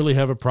man, I really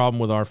have a problem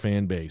with our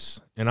fan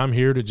base, and I'm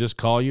here to just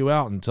call you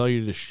out and tell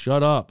you to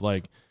shut up.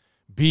 Like,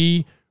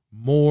 be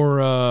more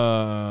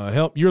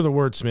help. You're the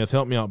wordsmith.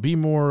 Help me out. Be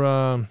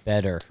more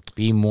better.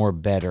 Be more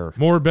better.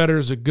 More better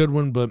is a good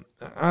one, but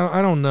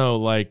I don't know.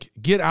 Like,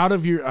 get out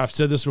of your. I've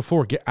said this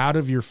before. Get out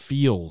of your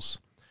feels.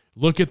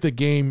 Look at the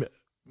game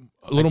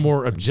a little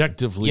more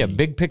objectively. Yeah,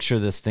 big picture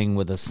this thing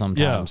with us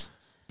sometimes. Yeah,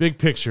 big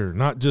picture,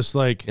 not just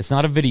like it's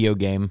not a video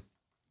game.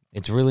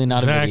 It's really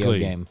not a video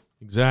game.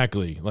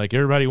 Exactly. Like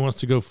everybody wants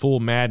to go full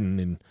Madden,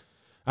 and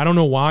I don't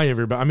know why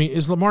everybody. I mean,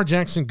 is Lamar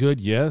Jackson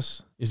good?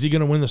 Yes. Is he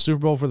going to win the Super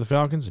Bowl for the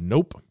Falcons?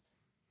 Nope.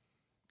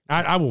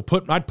 I'd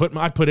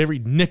put every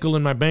nickel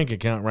in my bank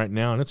account right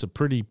now, and it's a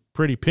pretty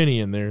penny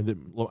in there. That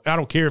I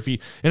don't care if he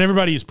and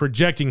everybody is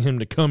projecting him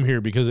to come here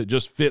because it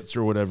just fits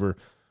or whatever.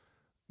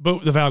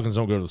 But the Falcons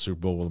don't go to the Super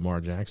Bowl with Lamar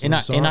Jackson.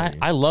 And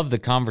I love the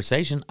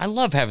conversation. I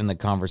love having the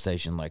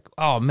conversation. Like,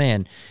 oh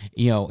man,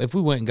 if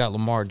we went and got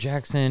Lamar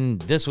Jackson,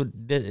 this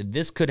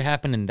could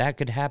happen and that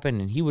could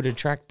happen, and he would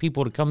attract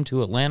people to come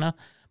to Atlanta.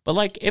 But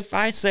like, if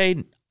I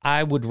say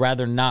I would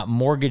rather not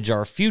mortgage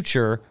our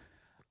future,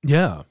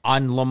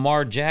 on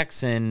Lamar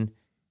Jackson,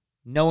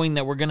 knowing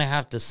that we're going to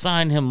have to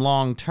sign him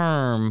long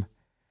term,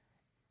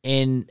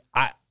 and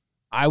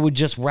I would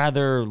just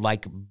rather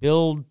like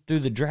build through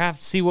the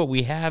draft, see what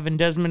we have in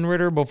Desmond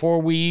Ridder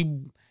before we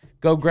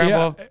go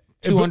grab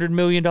a $200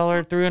 million,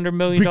 $300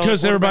 million.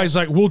 Because everybody's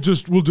like, we'll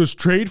just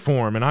trade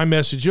for him. And I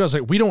messaged you. I was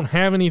like, we don't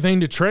have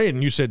anything to trade.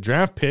 And you said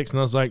draft picks. And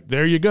I was like,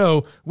 there you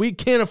go. We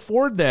can't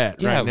afford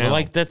that right now.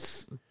 Like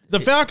the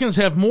Falcons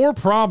have more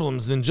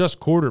problems than just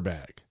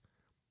quarterback.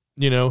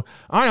 I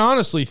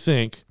honestly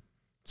think,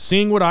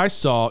 seeing what I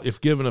saw,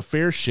 if given a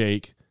fair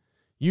shake,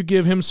 you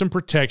give him some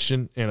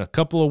protection and a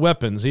couple of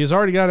weapons. He has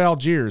already got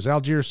Algiers.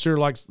 Algiers sure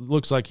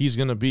looks like he's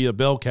going to be a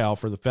bell cow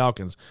for the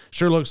Falcons.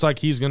 Sure looks like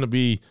he's going to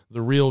be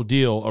the real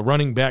deal, a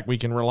running back we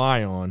can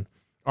rely on,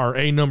 our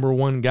number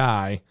one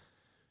guy.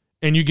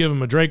 And you give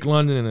him a Drake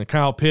London and a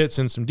Kyle Pitts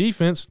and some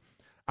defense.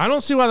 I don't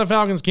see why the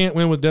Falcons can't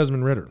win with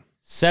Desmond Ridder.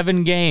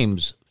 7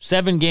 games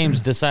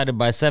decided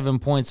by 7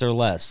 points or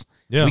less.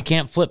 Yeah. We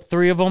can't flip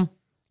 3 of them.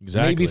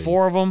 Exactly. Maybe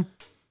 4 of them.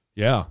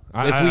 Yeah.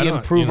 If we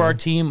improve our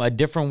team a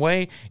different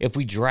way, if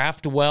we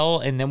draft well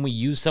and then we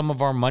use some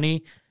of our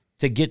money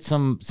to get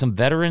some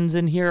veterans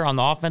in here on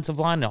the offensive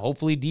line and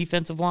hopefully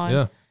defensive line.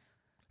 Yeah.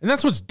 And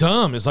that's what's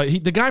dumb is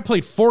like the guy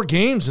played 4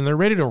 games and they're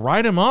ready to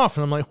write him off.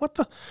 And I'm like,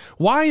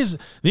 why is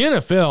the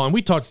NFL? And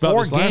we talked about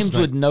 4 this last games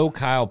night. with no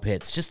Kyle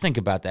Pitts. Just think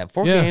about that.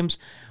 4 games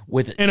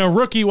with and a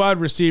rookie wide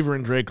receiver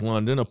in Drake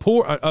London, a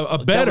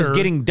better that was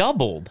getting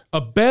doubled.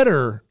 A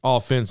better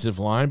offensive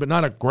line, but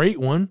not a great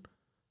one.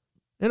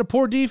 And a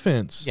poor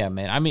defense. Yeah,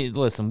 man. I mean,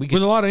 listen, we could,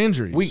 with a lot of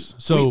injuries.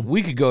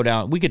 We could go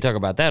down. We could talk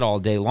about that all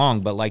day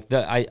long. But like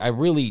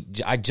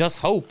I just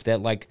hope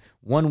that like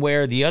one way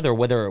or the other,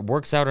 whether it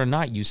works out or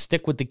not, you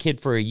stick with the kid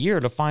for a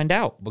year to find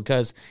out.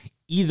 Because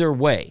either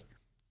way,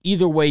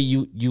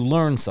 you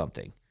learn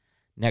something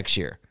next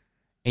year,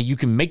 and you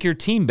can make your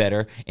team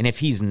better. And if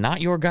he's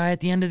not your guy at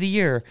the end of the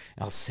year,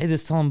 I'll say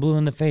this till I'm blue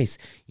in the face: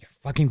 your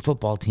fucking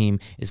football team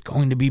is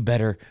going to be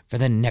better for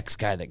the next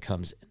guy that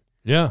comes in.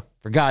 Yeah.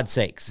 For God's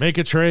sakes. Make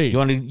a trade. You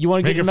want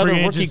to get another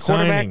rookie quarterback?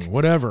 Signing,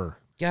 whatever.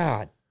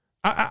 God.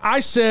 I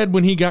said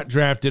when he got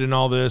drafted and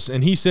all this,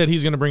 and he said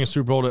he's going to bring a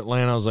Super Bowl to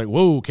Atlanta, I was like,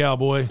 whoa,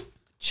 cowboy.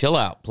 Chill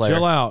out, player.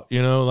 Chill out.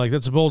 You know, like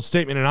that's a bold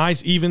statement. And I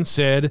even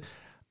said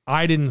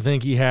I didn't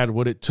think he had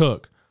what it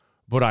took,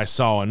 but I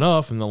saw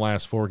enough in the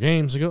last 4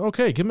 games to go,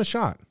 okay, give him a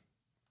shot.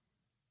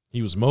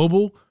 He was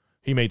mobile.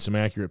 He made some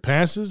accurate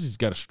passes. He's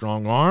got a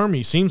strong arm.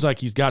 He seems like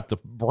he's got the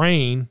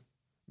brain.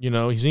 You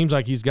know, he seems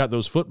like he's got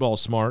those football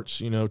smarts,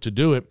 you know, to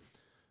do it.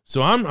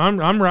 So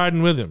I'm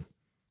riding with him.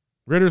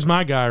 Ritter's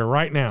my guy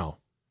right now.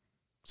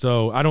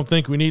 So I don't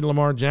think we need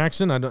Lamar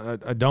Jackson.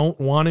 I don't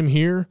want him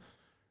here.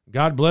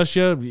 God bless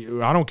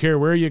you. I don't care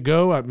where you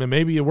go.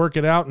 Maybe you work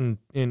it out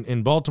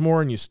in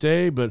Baltimore and you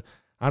stay, but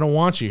I don't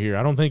want you here.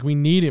 I don't think we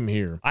need him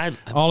here.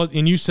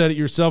 And you said it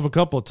yourself a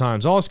couple of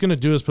times. All it's going to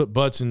do is put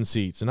butts in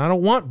seats, and I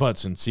don't want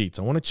butts in seats.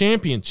 I want a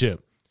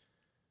championship.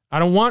 I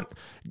don't want,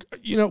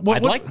 you know,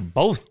 I'd like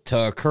both to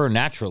occur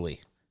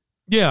naturally.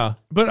 Yeah,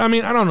 but I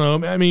mean, I don't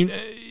know. I mean,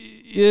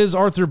 is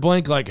Arthur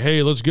Blank like,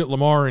 hey, let's get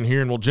Lamar in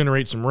here and we'll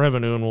generate some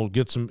revenue and we'll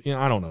get some, you know,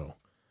 I don't know.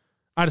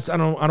 I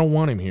don't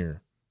want him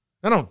here.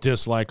 I don't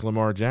dislike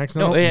Lamar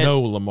Jackson. I don't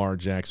know Lamar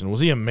Jackson.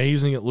 Was he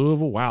amazing at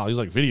Louisville? Wow, he's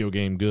like video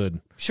game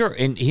good. Sure,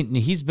 and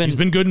he's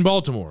been good in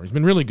Baltimore. He's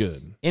been really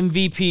good.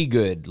 MVP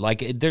good.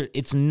 Like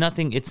it's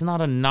nothing. It's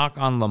not a knock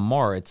on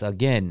Lamar. It's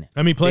again.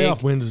 How many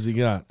playoff wins has he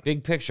got?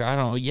 Big picture. I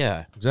don't know.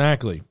 Yeah,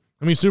 exactly.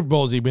 How many Super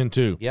Bowls has he been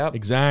to? Yep,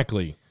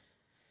 exactly.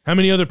 How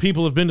many other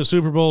people have been to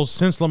Super Bowls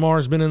since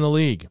Lamar's been in the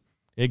league?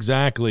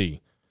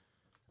 Exactly.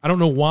 I don't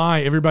know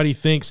why everybody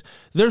thinks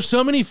there's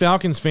so many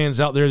Falcons fans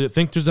out there that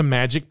think there's a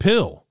magic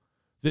pill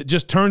that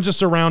just turns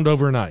us around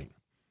overnight.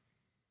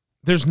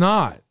 There's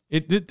not.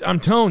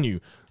 I'm telling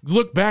you,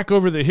 look back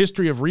over the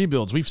history of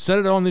rebuilds. We've said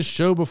it on this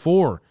show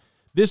before.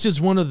 This is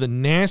one of the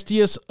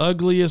nastiest,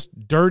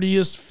 ugliest,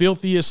 dirtiest,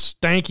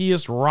 filthiest,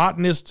 stankiest,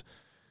 rottenest,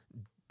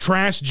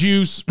 trash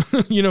juice,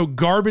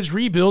 garbage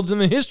rebuilds in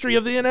the history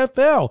of the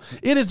NFL.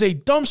 It is a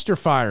dumpster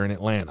fire in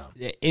Atlanta.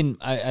 And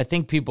I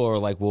think people are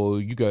like, well,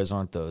 you guys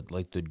aren't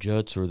the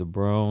Jets or the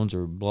Browns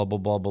or blah blah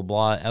blah blah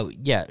blah.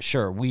 Yeah,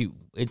 sure. We've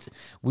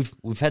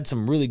had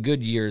some really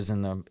good years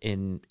in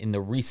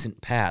the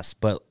recent past,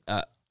 but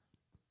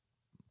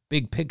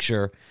big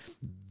picture,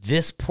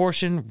 this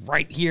portion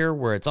right here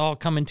where it's all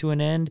coming to an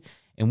end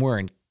and we're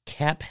in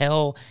cap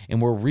hell and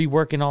we're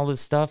reworking all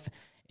this stuff.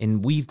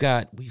 And we've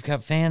got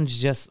fans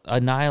just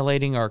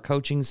annihilating our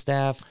coaching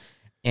staff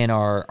and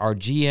our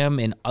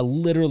GM and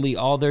literally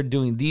all they're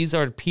doing. These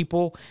are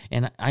people,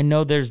 and I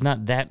know there's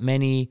not that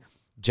many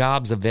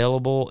jobs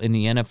available in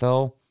the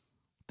NFL,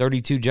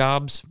 32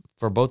 jobs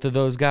for both of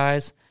those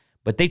guys,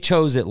 but they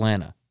chose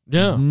Atlanta,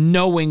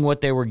 knowing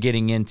what they were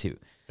getting into.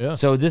 Yeah.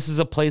 So this is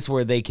a place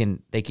where they can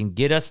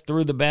get us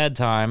through the bad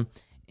time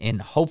and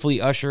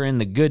hopefully usher in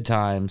the good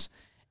times.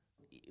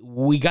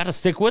 We got to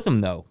stick with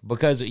them, though,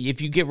 because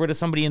if you get rid of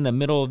somebody in the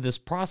middle of this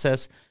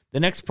process, the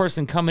next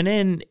person coming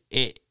in,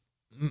 it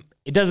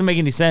doesn't make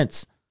any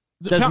sense.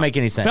 It doesn't make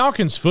any sense.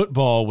 Falcons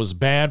football was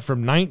bad from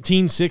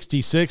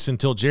 1966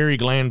 until Jerry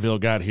Glanville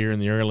got here in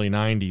the early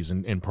 90s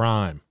in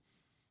prime.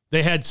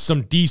 They had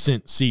some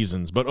decent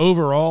seasons, but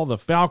overall, the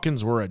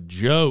Falcons were a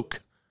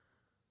joke.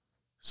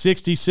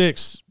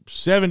 66,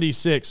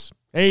 76,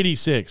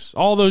 86,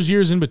 all those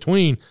years in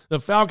between,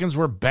 the Falcons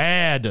were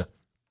bad.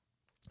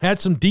 Had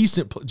some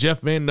decent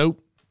Jeff Van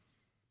Note,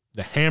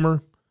 the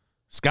Hammer,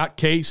 Scott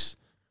Case,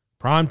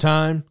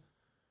 Primetime.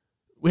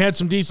 We had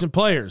some decent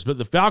players, but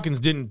the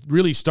Falcons didn't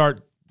really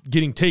start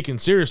getting taken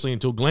seriously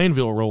until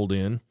Glanville rolled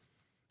in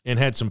and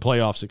had some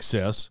playoff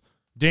success.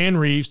 Dan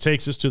Reeves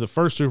takes us to the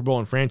first Super Bowl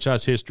in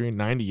franchise history in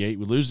 '98.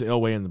 We lose to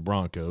Elway and the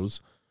Broncos.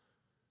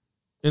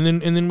 And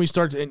then we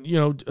start,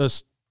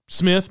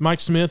 Mike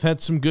Smith had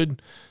some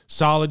good,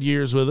 solid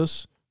years with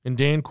us, and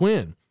Dan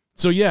Quinn.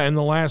 So, yeah, in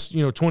the last,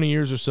 20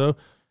 years or so,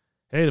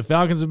 hey, the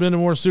Falcons have been to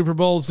more Super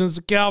Bowls since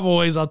the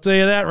Cowboys. I'll tell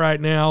you that right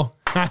now.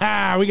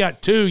 We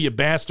got 2, you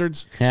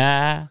bastards.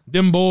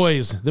 Them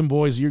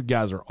boys, you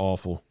guys are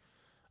awful.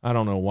 I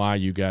don't know why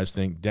you guys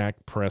think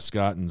Dak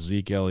Prescott and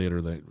Zeke Elliott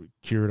are the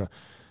cure.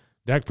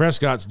 Dak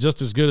Prescott's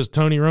just as good as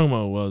Tony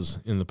Romo was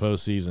in the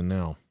postseason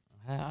now.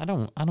 I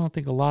don't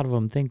think a lot of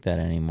them think that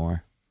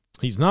anymore.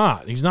 He's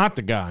not. He's not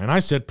the guy. And I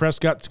said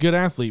Prescott's a good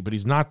athlete, but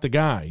he's not the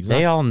guy.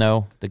 They all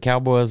know the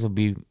Cowboys will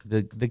be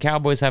the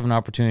Cowboys have an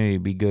opportunity to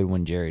be good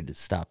when Jerry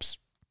stops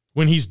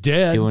when he's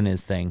dead doing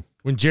his thing.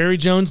 When Jerry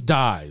Jones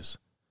dies.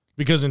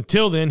 Because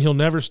until then, he'll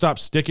never stop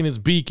sticking his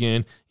beak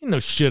in. He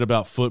knows shit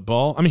about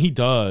football. I mean, he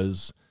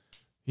does.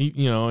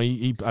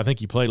 I think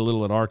he played a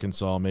little at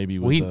Arkansas, maybe.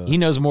 He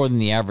knows more than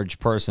the average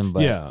person,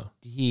 but yeah.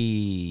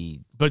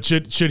 But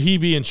should he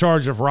be in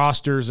charge of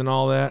rosters and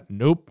all that?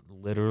 Nope.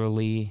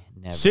 Literally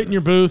never. Sit in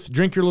your booth,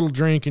 drink your little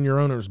drink in your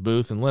owner's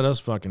booth, and let us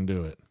fucking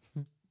do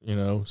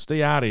it.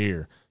 Stay out of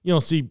here. You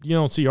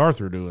don't see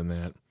Arthur doing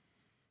that.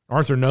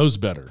 Arthur knows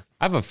better.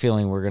 I have a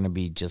feeling we're going to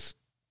be just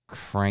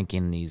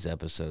cranking these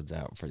episodes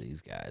out for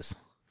these guys.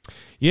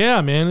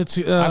 Yeah, man.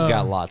 I've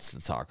got lots to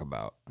talk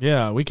about.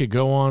 Yeah, we could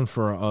go on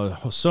for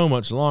so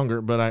much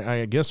longer, but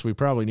I guess we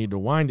probably need to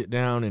wind it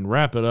down and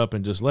wrap it up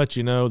and just let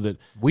you know that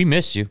we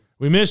missed you.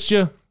 We missed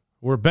you.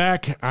 We're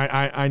back.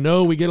 I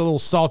know we get a little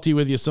salty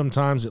with you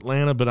sometimes,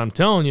 Atlanta, but I'm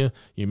telling you,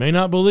 you may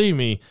not believe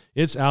me,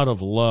 it's out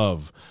of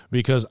love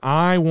because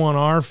I want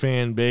our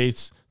fan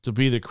base to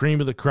be the cream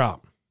of the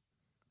crop,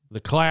 the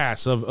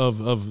class of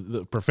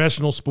the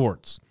professional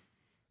sports.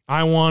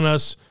 I want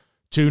us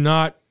to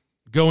not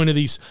go into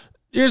these.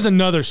 Here's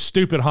another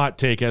stupid hot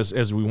take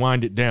as we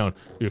wind it down.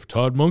 If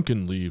Todd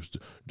Monken leaves,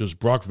 does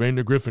Brock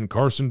Vandagriff and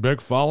Carson Beck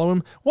follow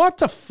him? What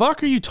the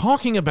fuck are you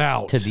talking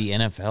about? To the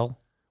NFL?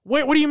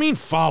 Wait, what do you mean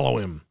follow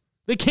him?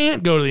 They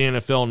can't go to the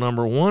NFL,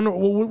 number one.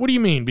 What do you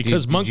mean?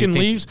 Because Monken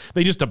leaves,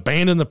 they just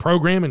abandon the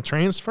program and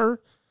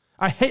transfer?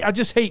 I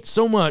just hate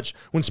so much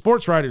when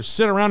sports writers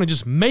sit around and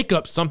just make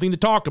up something to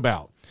talk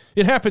about.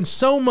 It happens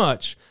so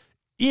much.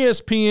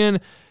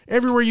 ESPN,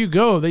 everywhere you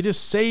go, they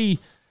just say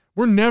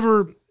we're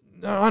never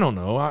 – I don't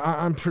know.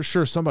 I'm for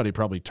sure somebody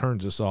probably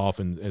turns us off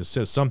and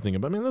says something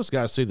about – those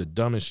guys say the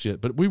dumbest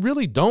shit, but we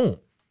really don't.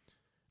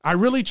 I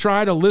really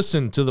try to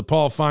listen to the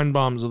Paul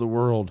Feinbaums of the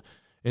world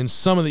and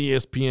some of the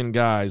ESPN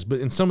guys, but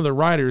and some of the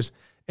writers,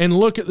 and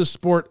look at the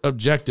sport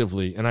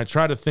objectively, and I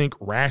try to think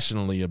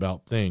rationally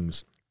about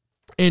things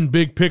in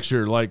big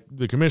picture, like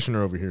the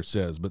commissioner over here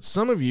says. But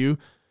some of you,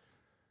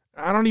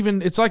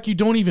 it's like you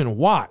don't even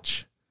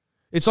watch.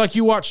 It's like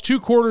you watch 2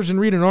 quarters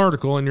and read an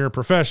article and you're a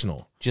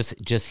professional.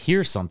 Just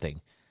hear something.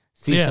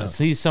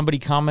 See somebody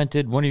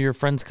commented, one of your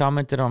friends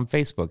commented on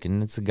Facebook,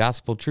 and it's the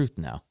gospel truth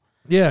now.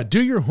 Yeah,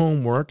 do your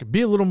homework,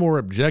 be a little more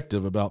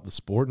objective about the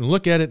sport, and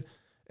look at it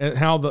at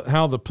how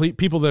the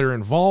people that are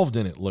involved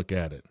in it look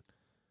at it.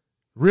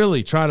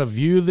 Really try to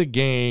view the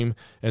game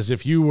as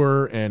if you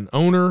were an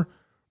owner,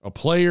 a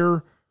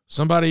player,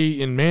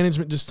 somebody in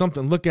management, just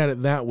something. Look at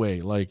it that way.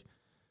 Like,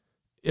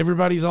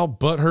 everybody's all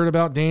butthurt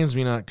about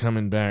Dansby not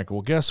coming back.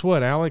 Well, guess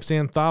what? Alex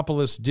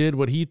Anthopoulos did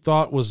what he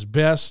thought was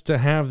best to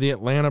have the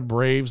Atlanta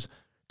Braves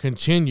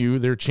continue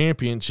their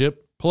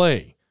championship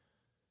play.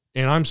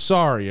 And I'm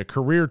sorry, a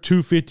career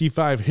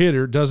 255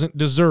 hitter doesn't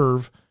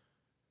deserve –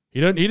 he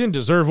didn't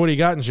deserve what he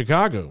got in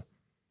Chicago.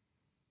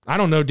 I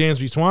don't know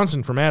Dansby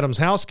Swanson from Adam's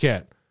House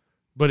Cat,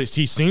 but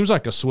he seems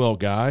like a swell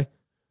guy.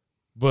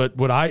 But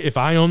if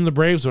I owned the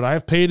Braves, would I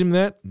have paid him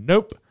that?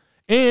 Nope.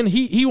 And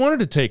he wanted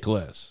to take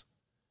less.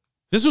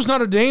 This was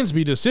not a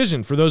Dansby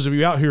decision for those of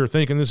you out here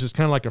thinking this is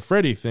kind of like a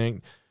Freddie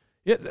thing.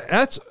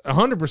 That's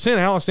 100%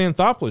 Alex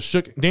Anthopoulos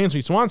shook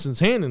Dansby Swanson's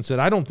hand and said,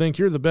 I don't think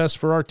you're the best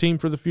for our team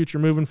for the future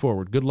moving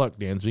forward. Good luck,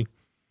 Dansby.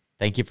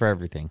 Thank you for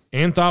everything.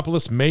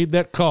 Anthopoulos made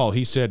that call.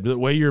 He said, the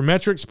way your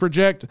metrics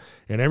project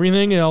and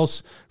everything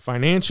else,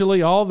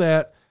 financially, all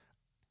that,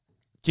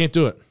 can't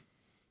do it.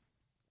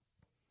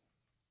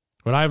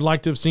 Would I have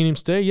liked to have seen him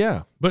stay?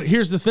 Yeah. But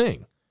here's the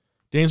thing.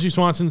 Dansby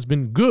Swanson's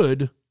been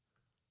good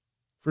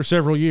for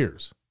several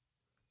years.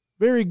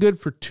 Very good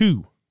for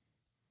 2.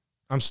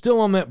 I'm still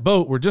on that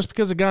boat where just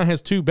because a guy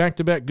has 2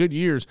 back-to-back good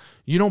years,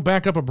 you don't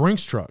back up a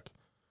Brinks truck.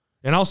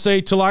 And I'll say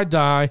till I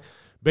die,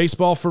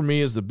 baseball for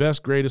me is the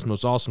best, greatest,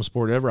 most awesome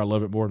sport ever. I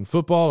love it more than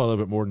football. I love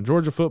it more than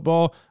Georgia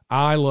football.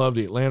 I love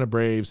the Atlanta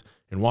Braves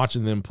and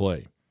watching them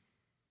play.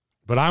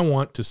 But I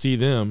want to see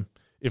them.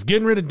 If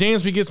getting rid of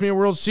Dansby gets me a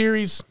World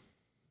Series,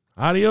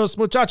 adios,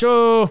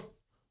 muchacho.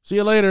 See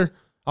you later.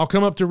 I'll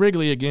come up to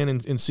Wrigley again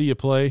and see you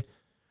play.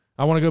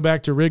 I want to go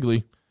back to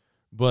Wrigley.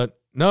 But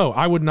no,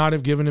 I would not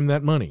have given him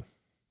that money.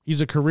 He's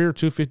a career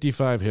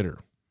 255 hitter.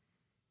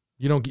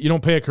 You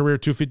don't pay a career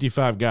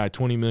 255 guy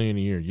 $20 million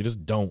a year. You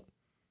just don't.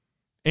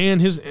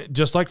 And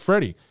just like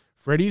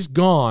Freddie's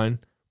gone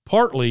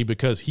partly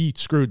because he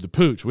screwed the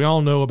pooch. We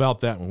all know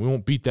about that one. We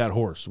won't beat that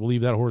horse. We'll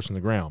leave that horse in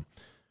the ground.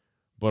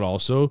 But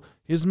also,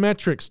 his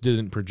metrics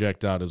didn't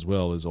project out as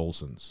well as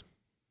Olsen's.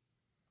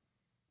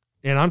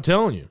 And I'm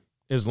telling you,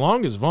 as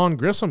long as Vaughn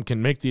Grissom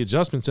can make the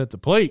adjustments at the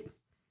plate,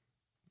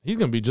 he's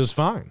going to be just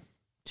fine.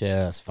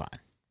 Just fine.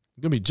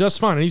 He's going to be just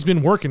fine. And he's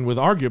been working with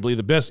arguably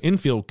the best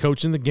infield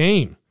coach in the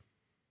game.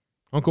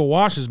 Uncle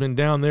Wash has been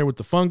down there with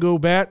the fungo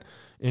bat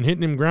and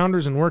hitting him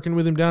grounders and working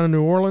with him down in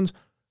New Orleans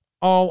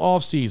all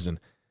off season.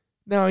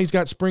 Now he's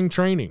got spring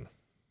training.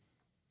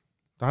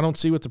 I don't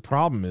see what the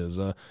problem is.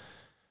 Of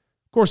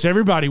course,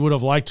 everybody would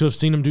have liked to have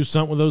seen him do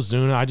something with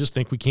Ozuna. I just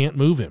think we can't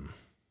move him.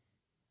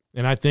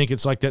 And I think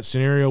it's like that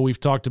scenario we've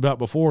talked about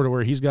before to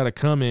where he's got to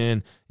come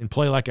in and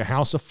play like a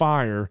house of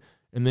fire,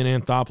 and then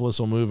Anthopoulos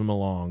will move him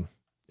along,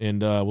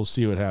 and we'll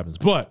see what happens.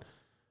 But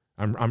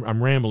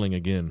I'm rambling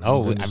again.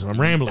 I'm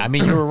rambling. I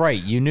mean, you were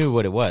right. You knew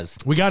what it was.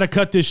 We got to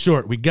cut this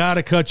short. We got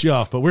to cut you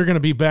off. But we're going to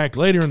be back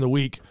later in the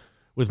week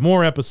with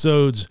more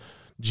episodes.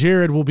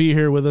 Jared will be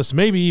here with us,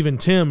 maybe even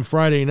Tim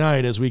Friday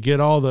night as we get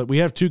we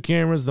have 2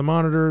 cameras, the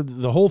monitor,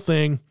 the whole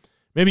thing.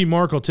 Maybe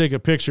Mark will take a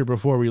picture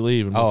before we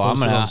leave and we'll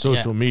post it on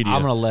social media.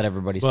 I'm going to let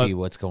everybody see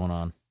what's going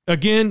on.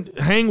 Again,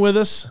 hang with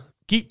us.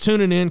 Keep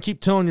tuning in.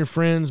 Keep telling your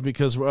friends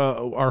because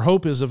our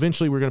hope is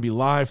eventually we're going to be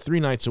live 3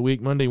 nights a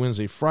week, Monday,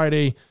 Wednesday,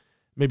 Friday,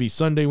 maybe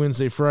Sunday,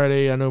 Wednesday,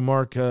 Friday. I know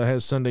Mark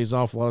has Sundays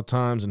off a lot of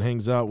times and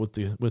hangs out with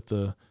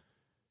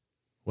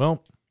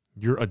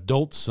your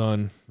adult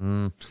son.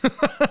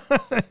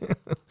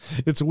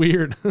 It's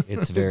weird.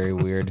 It's very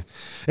weird.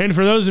 And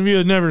for those of you who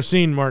have never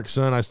seen Mark's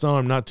son, I saw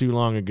him not too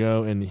long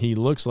ago, and he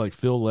looks like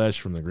Phil Lesh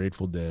from the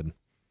Grateful Dead.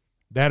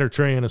 That or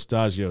Trey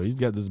Anastasio. He's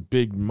got this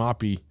big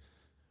moppy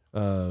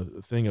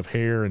thing of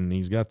hair, and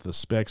he's got the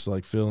specs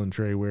like Phil and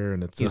Trey wear.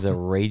 And he's a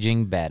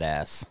raging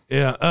badass.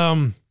 Yeah.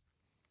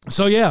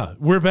 So, yeah,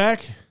 we're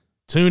back.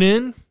 Tune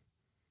in.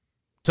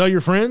 Tell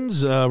your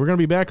friends. We're going to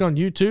be back on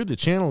YouTube. The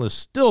channel is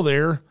still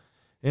there.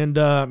 And,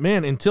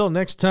 man, until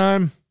next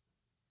time,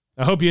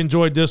 I hope you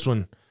enjoyed this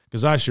one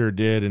because I sure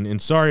did.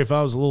 And sorry if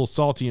I was a little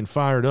salty and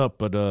fired up,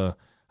 but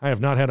I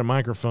have not had a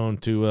microphone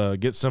to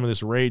get some of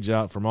this rage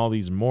out from all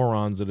these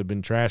morons that have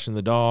been trashing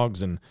the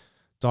Dogs and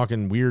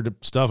talking weird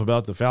stuff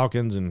about the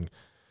Falcons. And,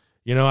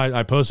 you know,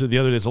 I posted the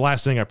other day. It's the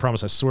last thing I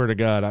promise. I swear to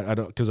God, I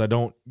don't, because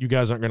you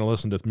guys aren't going to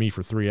listen to me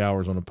for 3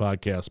 hours on a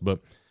podcast, but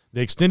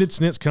they extended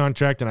Snit's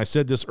contract. And I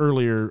said this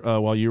earlier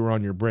while you were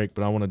on your break,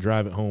 but I want to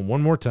drive it home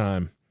one more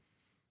time.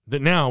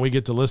 That now we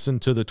get to listen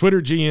to the Twitter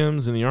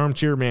GMs and the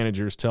armchair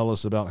managers tell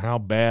us about how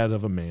bad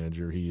of a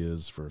manager he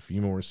is for a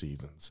few more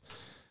seasons.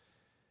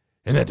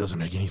 And that doesn't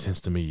make any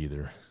sense to me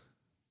either.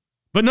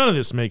 But none of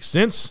this makes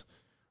sense.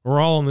 We're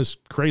all on this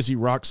crazy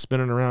rock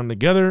spinning around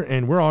together,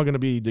 and we're all going to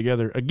be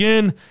together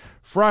again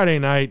Friday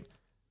night.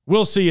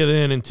 We'll see you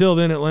then. Until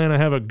then, Atlanta,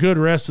 have a good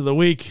rest of the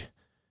week,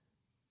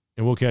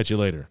 and we'll catch you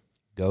later.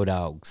 Go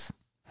Dogs.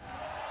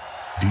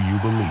 Do you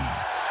believe?